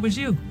didn't know it was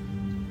you.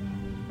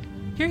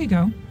 Here you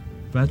go.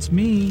 That's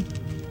me.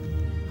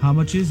 How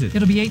much is it?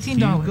 It'll be $18.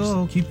 Here you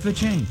go. Keep the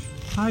change.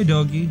 Hi,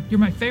 doggy. You're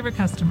my favorite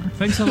customer.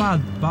 Thanks a lot.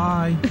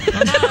 Bye.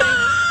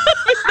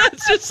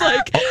 It's just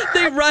like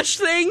they rush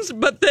things,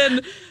 but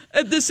then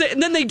and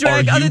then they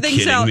drag other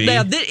things out.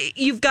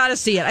 You've got to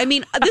see it. I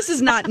mean, this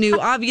is not new.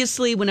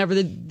 Obviously, whenever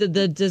the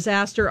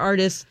Disaster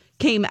Artist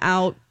came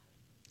out,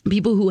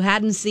 people who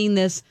hadn't seen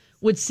this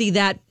would see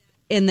that,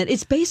 and that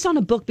it's based on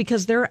a book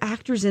because there are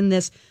actors in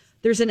this.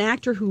 There's an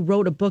actor who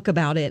wrote a book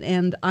about it,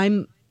 and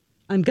I'm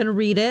going to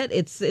read it.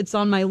 It's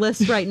on my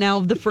list right now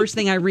of the first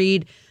thing I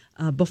read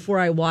before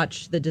I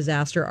watch The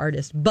Disaster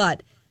Artist.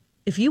 But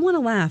if you want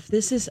to laugh,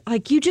 this is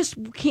like, you just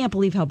can't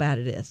believe how bad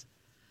it is.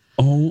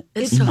 Oh,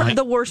 it's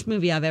the worst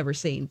movie I've ever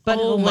seen, but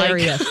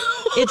hilarious.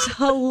 It's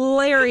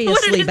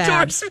hilariously bad.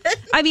 endorsement.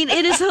 I mean,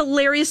 it is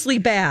hilariously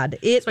bad.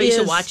 That's why you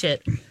should watch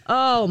it.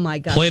 Oh my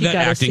gosh! Play you that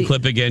gotta acting see.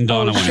 clip again,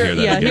 Dawn. I want to hear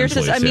that again, here's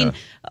please. this. I mean,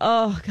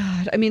 oh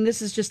God! I mean,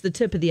 this is just the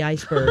tip of the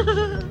iceberg.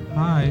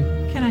 Hi.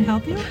 Can I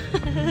help you?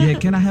 Yeah,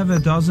 can I have a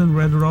dozen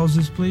red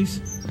roses,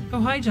 please?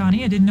 Oh, hi,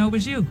 Johnny. I didn't know it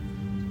was you.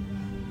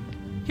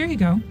 Here you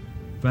go.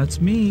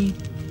 That's me.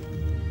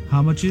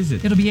 How much is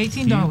it? It'll be $18.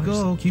 Here you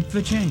go. Keep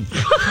the change.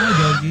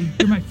 Hi, doggy.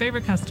 You're my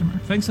favorite customer.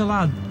 Thanks a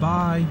lot.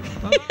 Bye.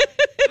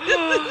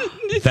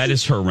 That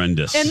is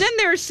horrendous. And then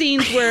there are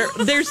scenes where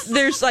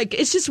there's like,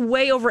 it's just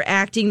way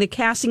overacting. The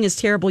casting is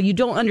terrible. You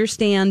don't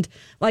understand,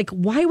 like,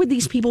 why would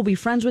these people be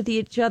friends with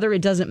each other?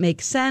 It doesn't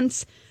make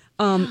sense.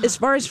 As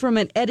far as from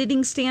an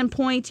editing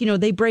standpoint, you know,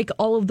 they break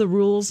all of the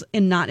rules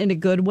and not in a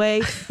good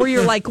way, where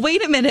you're like,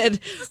 wait a minute,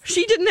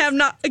 she didn't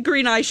have a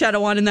green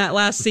eyeshadow on in that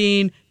last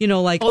scene. You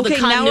know, like, the okay,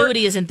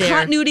 continuity isn't there.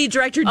 Continuity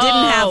director didn't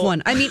have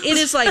one. I mean, it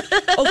is like,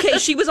 okay,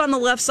 she was on the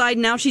left side,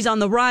 now she's on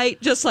the right.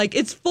 Just like,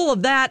 it's full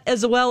of that,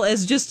 as well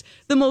as just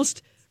the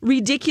most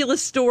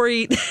ridiculous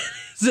story.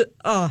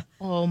 Oh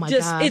my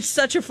gosh. It's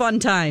such a fun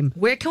time.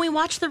 Where can we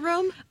watch The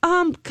Room?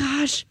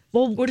 Gosh.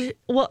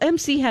 Well,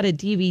 MC had a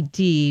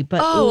DVD, but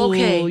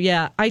okay.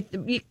 Yeah,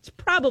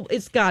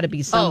 it's got to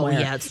be somewhere. Oh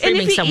yeah, it's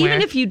streaming somewhere.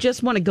 Even if you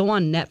just want to go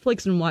on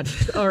Netflix and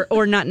watch,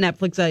 or not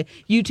Netflix,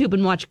 YouTube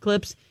and watch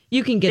clips,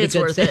 you can get It's a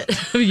good worth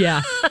it.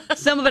 Yeah,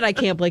 some of it I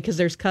can't play because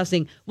there's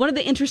cussing. One of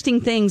the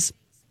interesting things,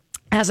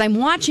 as I'm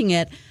watching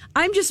it,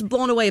 I'm just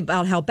blown away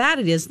about how bad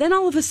it is. Then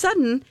all of a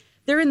sudden,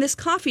 they're in this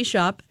coffee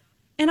shop,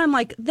 and I'm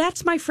like,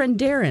 that's my friend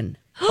Darren.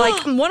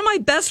 Like, one of my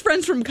best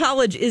friends from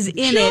college is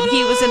in it.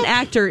 He was an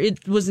actor.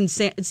 It was it's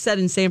set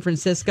in San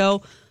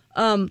Francisco.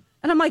 And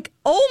I'm like,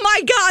 oh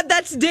my God,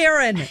 that's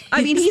Darren.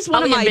 I mean, he's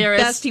one of my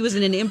best. He was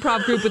in an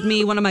improv group with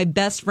me, one of my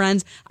best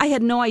friends. I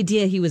had no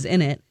idea he was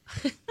in it.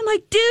 I'm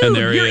like, dude,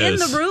 you're in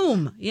the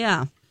room.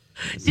 Yeah.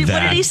 Dude, what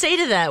did he say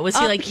to that? Was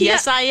he like,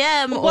 yes, I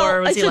am?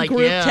 Or was he like, it's a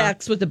group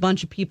text with a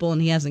bunch of people, and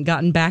he hasn't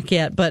gotten back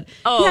yet. But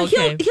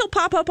he'll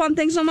pop up on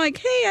things. I'm like,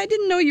 hey, I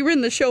didn't know you were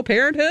in the show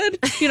Parenthood.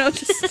 You know,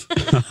 just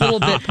little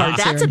bit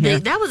parts.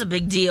 That was a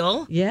big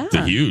deal. Yeah.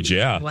 It's huge,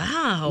 yeah.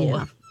 Wow.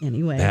 Yeah.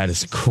 Anyway. That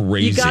is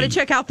crazy. You got to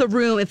check out The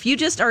Room. If you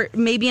just are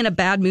maybe in a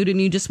bad mood and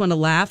you just want to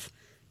laugh,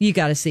 you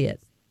got to see it.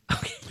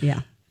 Okay.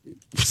 Yeah.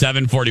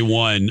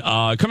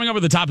 7:41. Coming up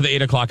at the top of the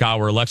 8 o'clock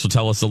hour, Lex will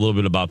tell us a little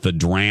bit about the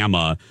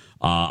drama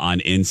on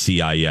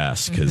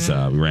NCIS because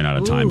we ran out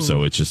of time.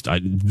 So it's just,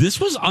 this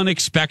was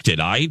unexpected.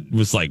 I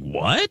was like,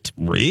 what?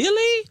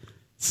 Really?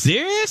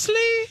 Seriously?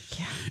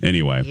 Yeah.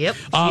 Anyway. Yep.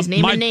 She's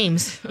naming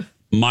names.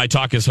 My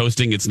Talk is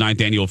hosting its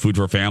 9th annual Food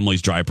for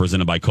Families drive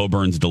presented by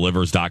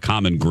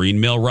Coburn'sDelivers.com and Green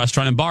Mill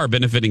Restaurant and Bar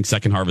benefiting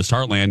Second Harvest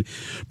Heartland.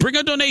 Bring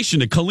a donation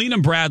to Colleen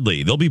and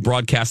Bradley. They'll be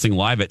broadcasting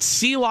live at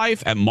Sea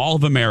Life at Mall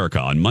of America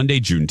on Monday,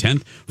 June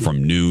 10th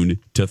from noon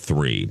to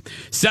 3.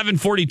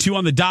 7:42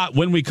 on the dot.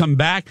 When we come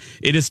back,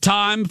 it is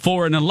time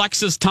for an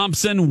Alexis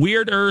Thompson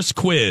Weird Earth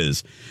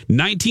quiz.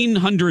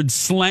 1900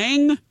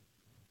 slang,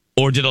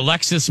 or did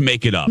Alexis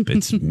make it up?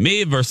 It's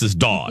me versus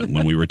Dawn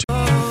when we return.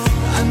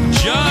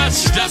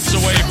 Just steps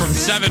away from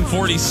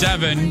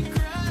 7:47.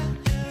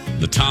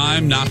 The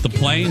time, not the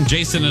plane.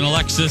 Jason and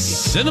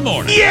Alexis in the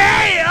morning.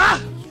 Yeah!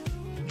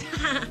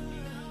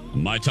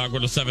 My Talk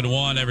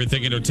 107.1,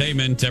 everything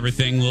entertainment,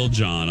 everything Lil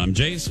Jon. I'm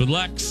Jace with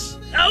Lex.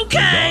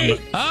 Okay.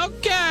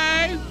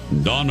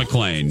 Dawn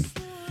McClain.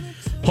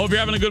 Hope you're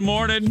having a good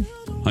morning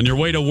on your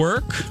way to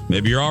work.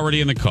 Maybe you're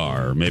already in the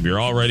car. Maybe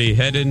you're already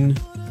heading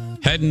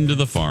to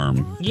the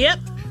farm. Yep.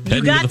 Heading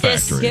You got to the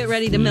this. factory. Get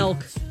ready to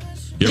milk.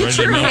 Get ready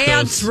to your milk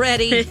hands those.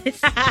 ready.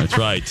 That's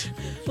right.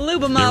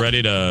 Lube them Get up.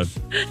 ready to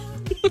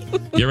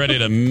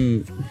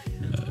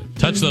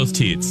touch those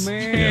teats.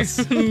 Yes.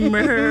 I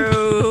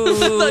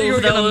thought you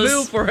were going to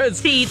move for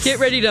us. Teats. Get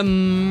ready to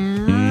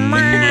Move.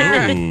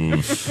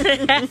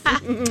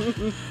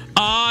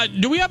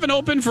 Do we have an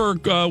open for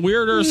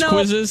Weird Earth No,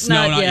 quizzes?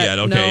 not No, not yet. yet.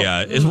 Okay,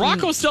 No. Is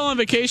Rocco still on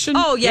vacation?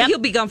 Oh, yeah, Yep. he'll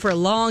be gone for a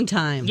long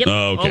time. Yep.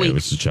 Oh, okay, I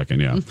was just checking,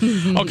 yeah.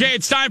 Okay,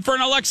 it's time for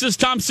an Alexis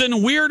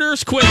Thompson Weird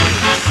Earth quiz.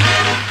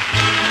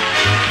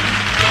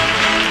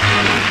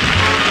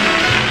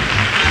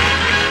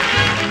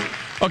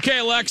 Okay,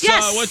 Alex,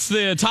 Yes. what's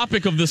the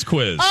topic of this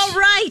quiz? All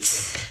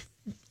right.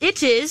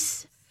 It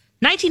is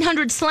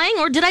 1900 slang,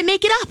 or did I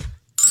make it up?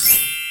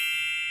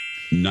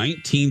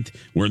 19th.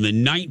 We're in the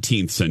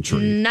 19th century.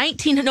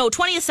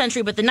 20th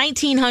century, but the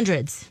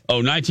 1900s.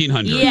 Oh,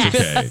 1900s.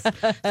 Yes.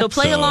 Okay. So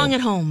play So- along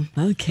at home.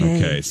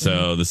 Okay,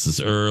 so this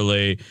is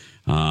early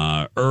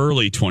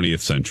 20th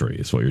century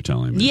is what you're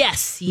telling me.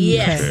 Yes.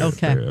 Yes.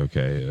 Okay.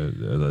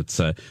 Let's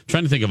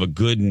trying to think of a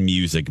good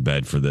music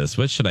bed for this.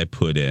 What should I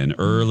put in?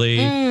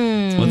 Early.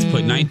 Let's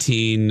put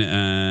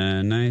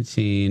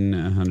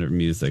 1900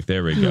 music.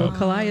 There we go.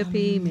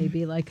 Calliope,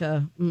 maybe like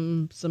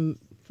some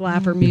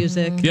flapper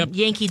music. Yep.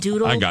 Yankee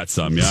Doodle. I got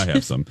some. Yeah, I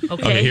have some.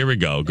 Okay, here we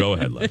go. Go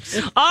ahead, Lex.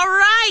 All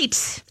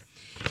right.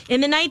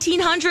 In the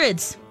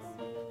 1900s,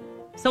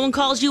 someone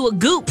calls you a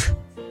goop.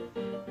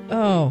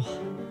 Oh,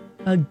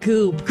 a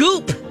goop.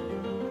 Goop.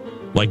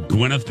 Like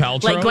Gwyneth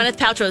Paltrow? Like Gwyneth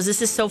Paltrow's.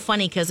 This is so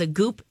funny because a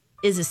goop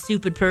is a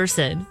stupid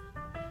person.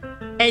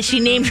 And she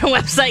named her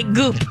website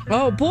Goop.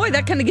 Oh, boy,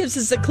 that kind of gives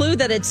us a clue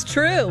that it's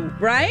true,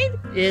 right?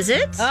 Is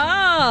it?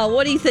 Oh,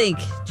 what do you think,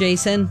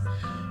 Jason?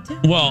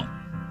 Well,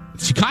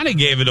 she kind of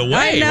gave it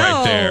away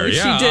right there.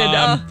 Yeah, she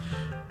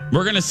did.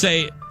 We're going to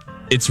say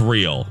it's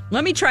real.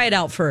 Let me try it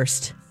out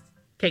first.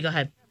 Okay, go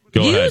ahead.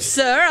 Go ahead. You,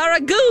 sir, are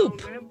a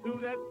goop.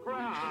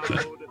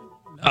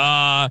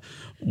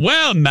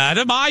 Well,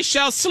 madam, I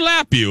shall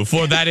slap you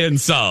for that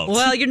insult.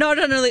 Well, you're not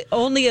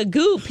only a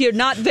goop, you're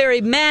not very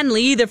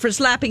manly either for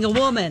slapping a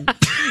woman.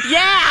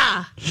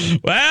 Yeah.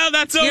 Well,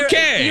 that's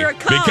okay. You're a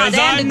cod because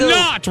and I'm a goop.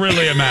 not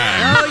really a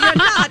man. Oh, you're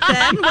not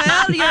then.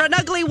 Well, you're an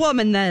ugly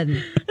woman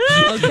then.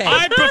 Okay.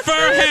 I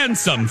prefer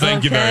handsome,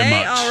 thank you very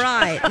much. All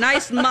right.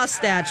 Nice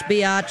mustache,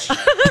 biatch.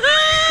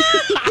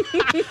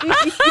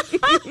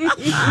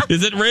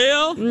 Is it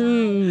real?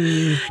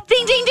 Ding,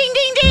 ding, ding,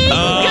 ding, ding.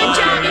 Good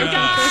job, you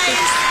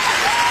guys.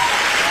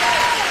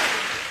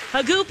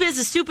 A goop is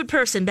a stupid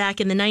person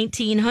back in the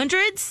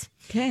 1900s.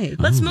 Okay.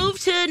 Let's move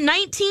to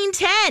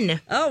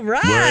 1910. All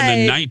right. We're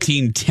in the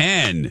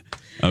 1910.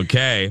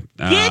 Okay.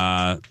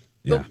 Yeah.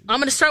 I'm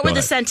going to start with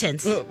the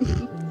sentence.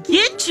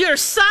 Get your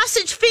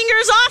sausage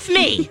fingers off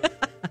me.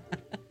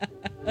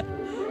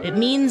 It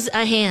means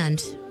a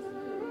hand.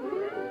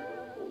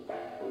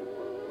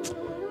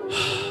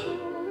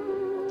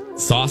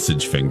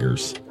 Sausage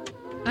fingers.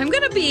 I'm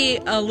going to be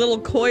a little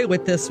coy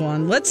with this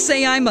one. Let's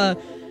say I'm a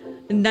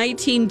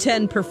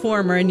 1910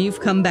 performer and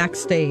you've come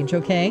backstage,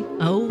 okay?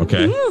 Oh.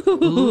 Okay.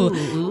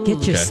 Ooh.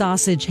 Get your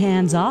sausage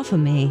hands off of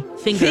me.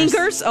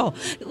 Fingers? Oh.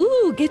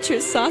 Ooh, get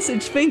your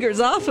sausage fingers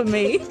off of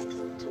me.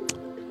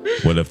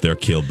 What if they're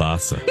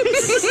kielbasa?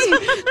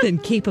 Then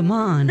keep them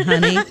on,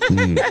 honey.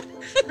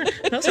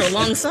 Those are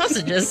long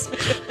sausages.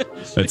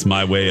 That's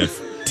my way of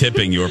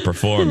tipping your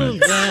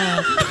performance.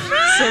 Wow.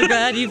 So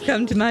glad you've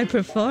come to my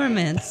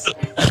performance.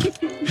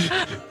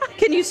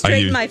 Can you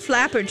straighten my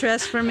flapper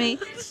dress for me?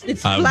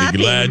 It's I'll flapping.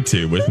 be glad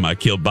to with my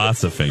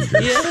kielbasa fingers.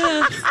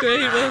 Yeah,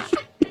 great.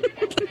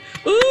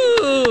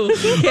 Ooh,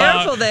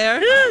 careful there.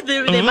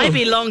 They might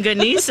be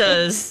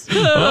longanisas.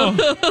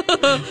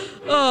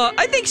 Oh,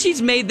 I think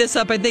she's made this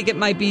up. I think it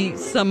might be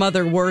some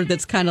other word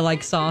that's kind of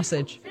like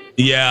sausage.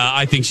 Yeah,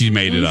 I think she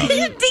made it up. Ding,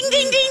 ding,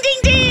 ding, ding,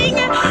 ding.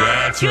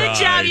 That's Good right.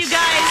 job, you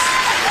guys.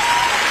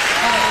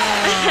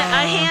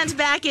 A hand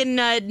back in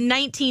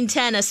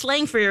 1910, a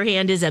slang for your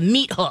hand is a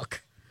meat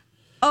hook.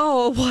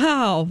 Oh,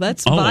 wow.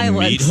 That's a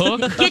violent. meat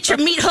hook? Get your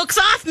meat hooks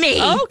off me.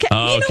 Okay.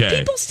 Oh, You know, okay.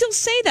 people still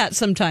say that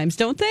sometimes,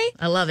 don't they?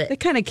 I love it. They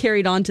kind of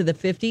carried on to the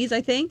 50s,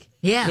 I think.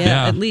 Yeah.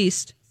 Yeah, at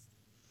least.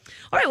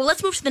 All right, well,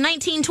 let's move to the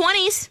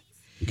 1920s.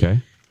 Okay.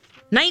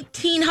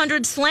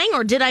 1900 slang,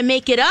 or did I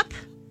make it up?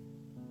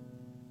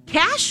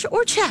 Cash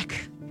or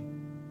check?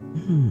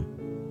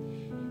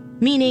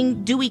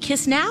 Meaning, do we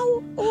kiss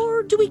now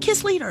or do we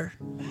kiss later?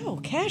 Oh,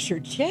 cash or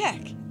check?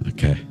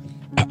 Okay.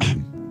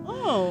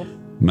 Oh.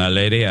 My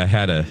lady, I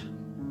had a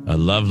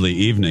lovely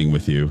evening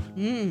with you.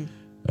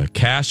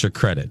 Cash or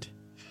credit?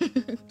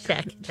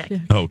 Check.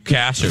 Oh,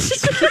 cash or...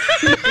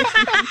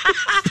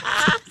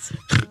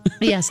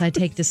 Yes, I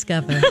take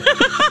Discover.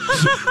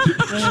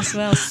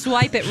 Well,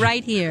 swipe it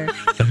right here.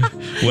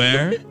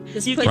 Where?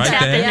 Just You put can Right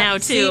tap there? it now, too.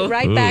 See,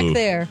 right back Ooh.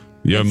 there.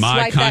 You're And my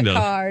swipe kind that of...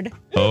 card.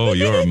 Oh,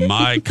 you're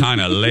my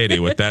kind of lady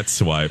with that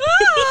swipe.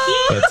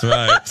 That's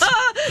right.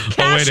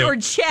 Cash wait a- or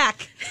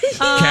check?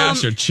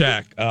 Cash or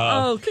check?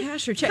 Oh,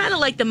 cash or check? Kind of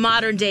like the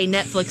modern day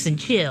Netflix and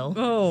chill.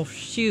 Oh,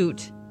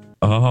 shoot.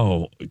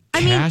 Oh,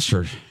 cash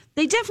or...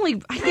 They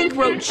definitely, I think,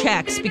 wrote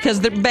checks because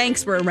the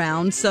banks were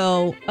around.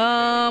 So, Is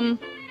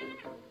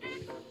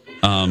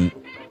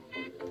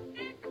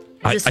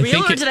this I real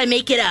think or it- did I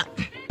make it up?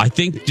 I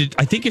think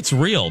it's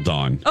real,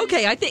 Dawn.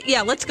 okay, I think,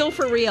 yeah, let's go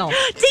for real. Ding,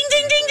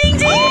 ding, ding, ding,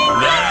 ding.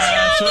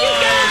 That's Good job, you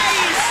right.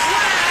 guys.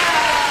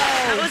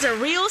 That was a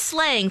real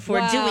slang for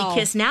do Wow. we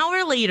kiss now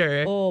or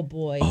later? Oh,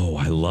 boy. Oh,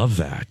 I love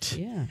that.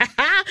 Yeah.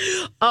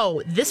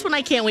 Oh, this one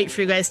I can't wait for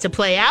you guys to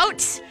play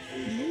out.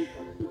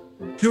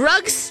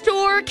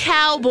 Drugstore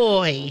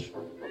cowboy.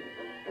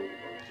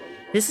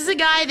 This is a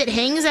guy that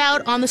hangs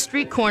out on the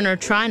street corner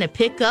trying to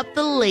pick up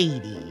the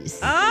ladies.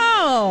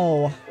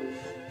 Oh.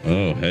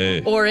 Oh,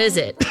 hey. Or is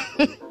it?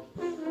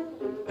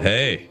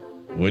 Hey,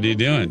 what are you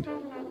doing?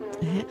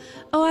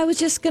 Oh, I was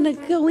just going to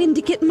go in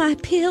to get my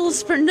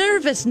pills for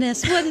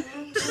nervousness. What?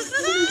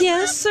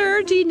 Yes,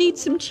 sir. Do you need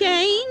some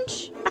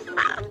change?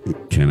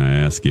 Can I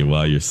ask you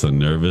why you're so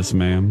nervous,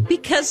 ma'am?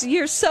 Because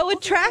you're so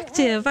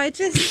attractive. I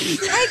can't.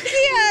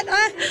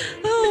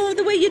 Oh,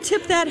 the way you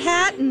tip that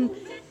hat and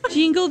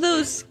jingle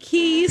those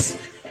keys.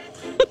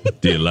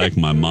 Do you like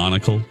my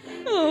monocle?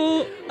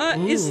 Oh,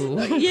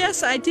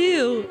 yes, I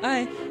do.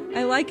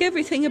 I like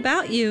everything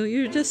about you.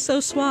 You're just so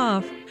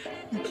suave.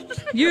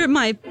 You're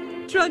my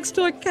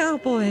drugstore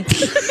cowboy.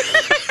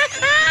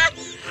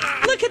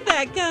 Look at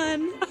that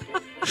gun.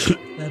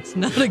 That's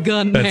not a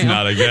gun, That's ma'am.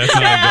 not a gun,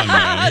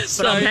 man.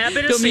 But I'm happy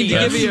to Don't see mean to you.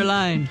 give me your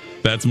line.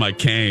 That's my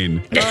cane.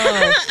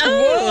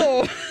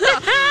 Whoa.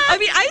 I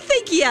mean, I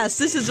think yes,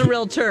 this is a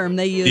real term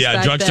they use. Yeah,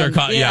 back drugstore.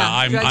 then.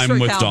 I'm drugstore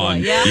with cowboy.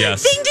 Dawn. Yeah.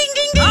 Yes. Ding, ding,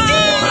 ding, ding, ding.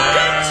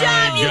 Good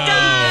job, you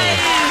guys.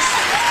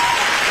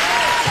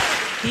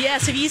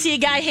 Yes, if you see a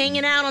guy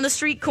hanging out on the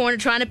street corner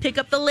trying to pick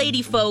up the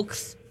lady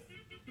folks,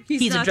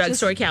 he's a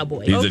drugstore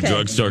cowboy. He's a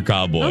drugstore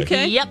cowboy.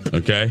 Okay. Yep.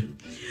 Okay.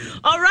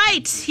 All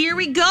right, here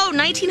we go.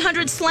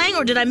 1900 slang,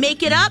 or did I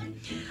make it up?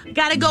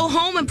 Gotta go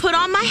home and put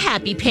on my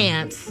happy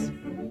pants.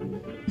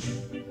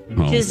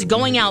 Just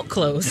going out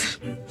clothes.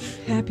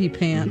 Happy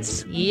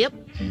pants. Yep.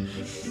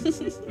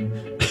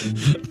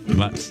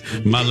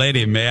 My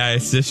lady, may I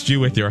assist you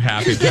with your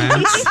happy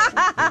pants?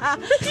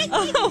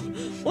 Oh,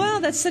 wow,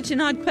 that's such an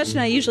odd question.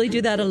 I usually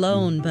do that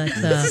alone, but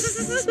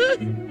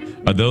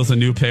Are those a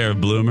new pair of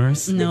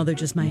bloomers? no, they're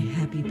just my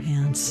happy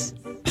pants.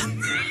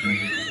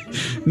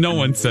 No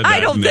one said that. I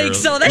don't think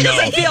so. That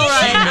doesn't feel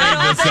right.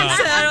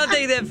 I don't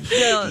think that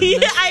feels.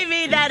 Yeah, I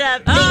made that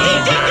up.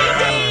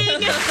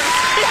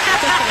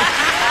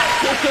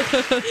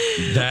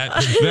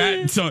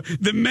 So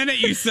the minute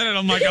you said it,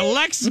 I'm like,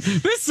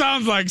 Alexis, this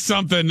sounds like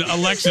something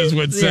Alexis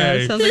would say. Yeah,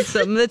 it sounds like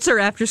something. That's her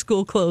after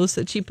school clothes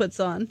that she puts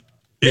on.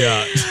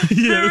 Yeah.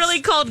 They're really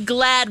called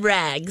glad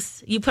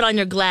rags. You put on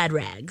your glad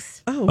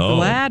rags. Oh,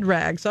 glad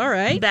rags. All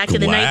right. Back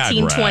in the Glad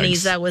 1920s,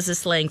 rags. that was a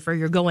slang for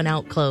your going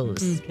out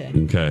clothes.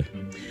 Okay.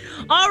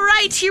 All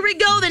right, here we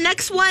go. The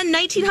next one,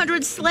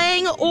 1900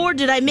 slang, or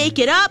did I make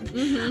it up?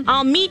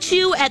 I'll meet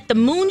you at the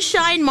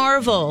Moonshine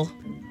Marvel,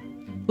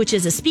 which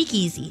is a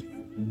speakeasy.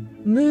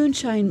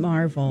 Moonshine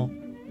Marvel.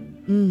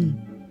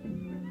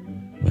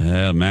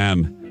 Well,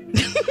 ma'am,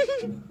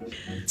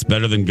 it's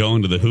better than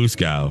going to the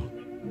Hooskow.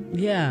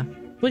 Yeah.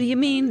 What do you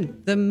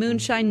mean? The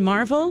Moonshine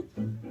Marvel?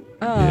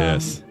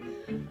 Yes.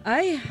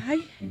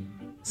 I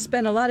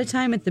spent a lot of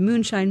time at the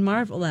Moonshine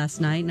Marvel last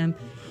night, and I'm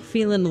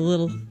feeling a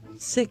little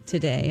sick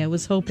today. I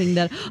was hoping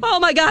that. Oh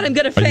my God, I'm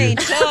gonna faint!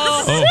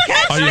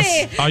 Catch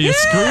me! Are you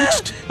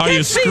Scrooged? Are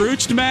you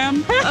Scrooged,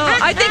 ma'am? Oh,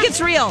 I think it's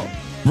real.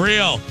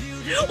 Real.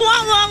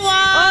 Wah, wah,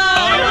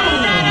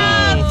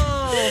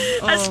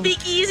 wah! A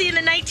speakeasy in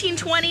the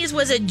 1920s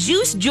was a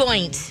juice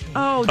joint.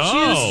 Oh,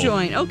 juice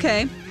joint.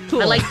 Okay,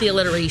 cool. I like the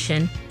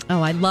alliteration.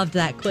 Oh, I loved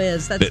that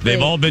quiz. That's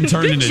They've all been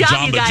turned into job, you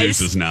Jamba guys.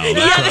 Juices now.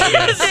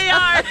 Yes, they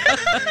are.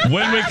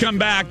 When we come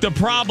back, the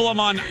problem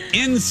on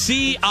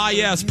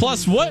NCIS.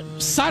 Plus, what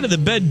side of the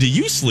bed do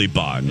you sleep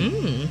on?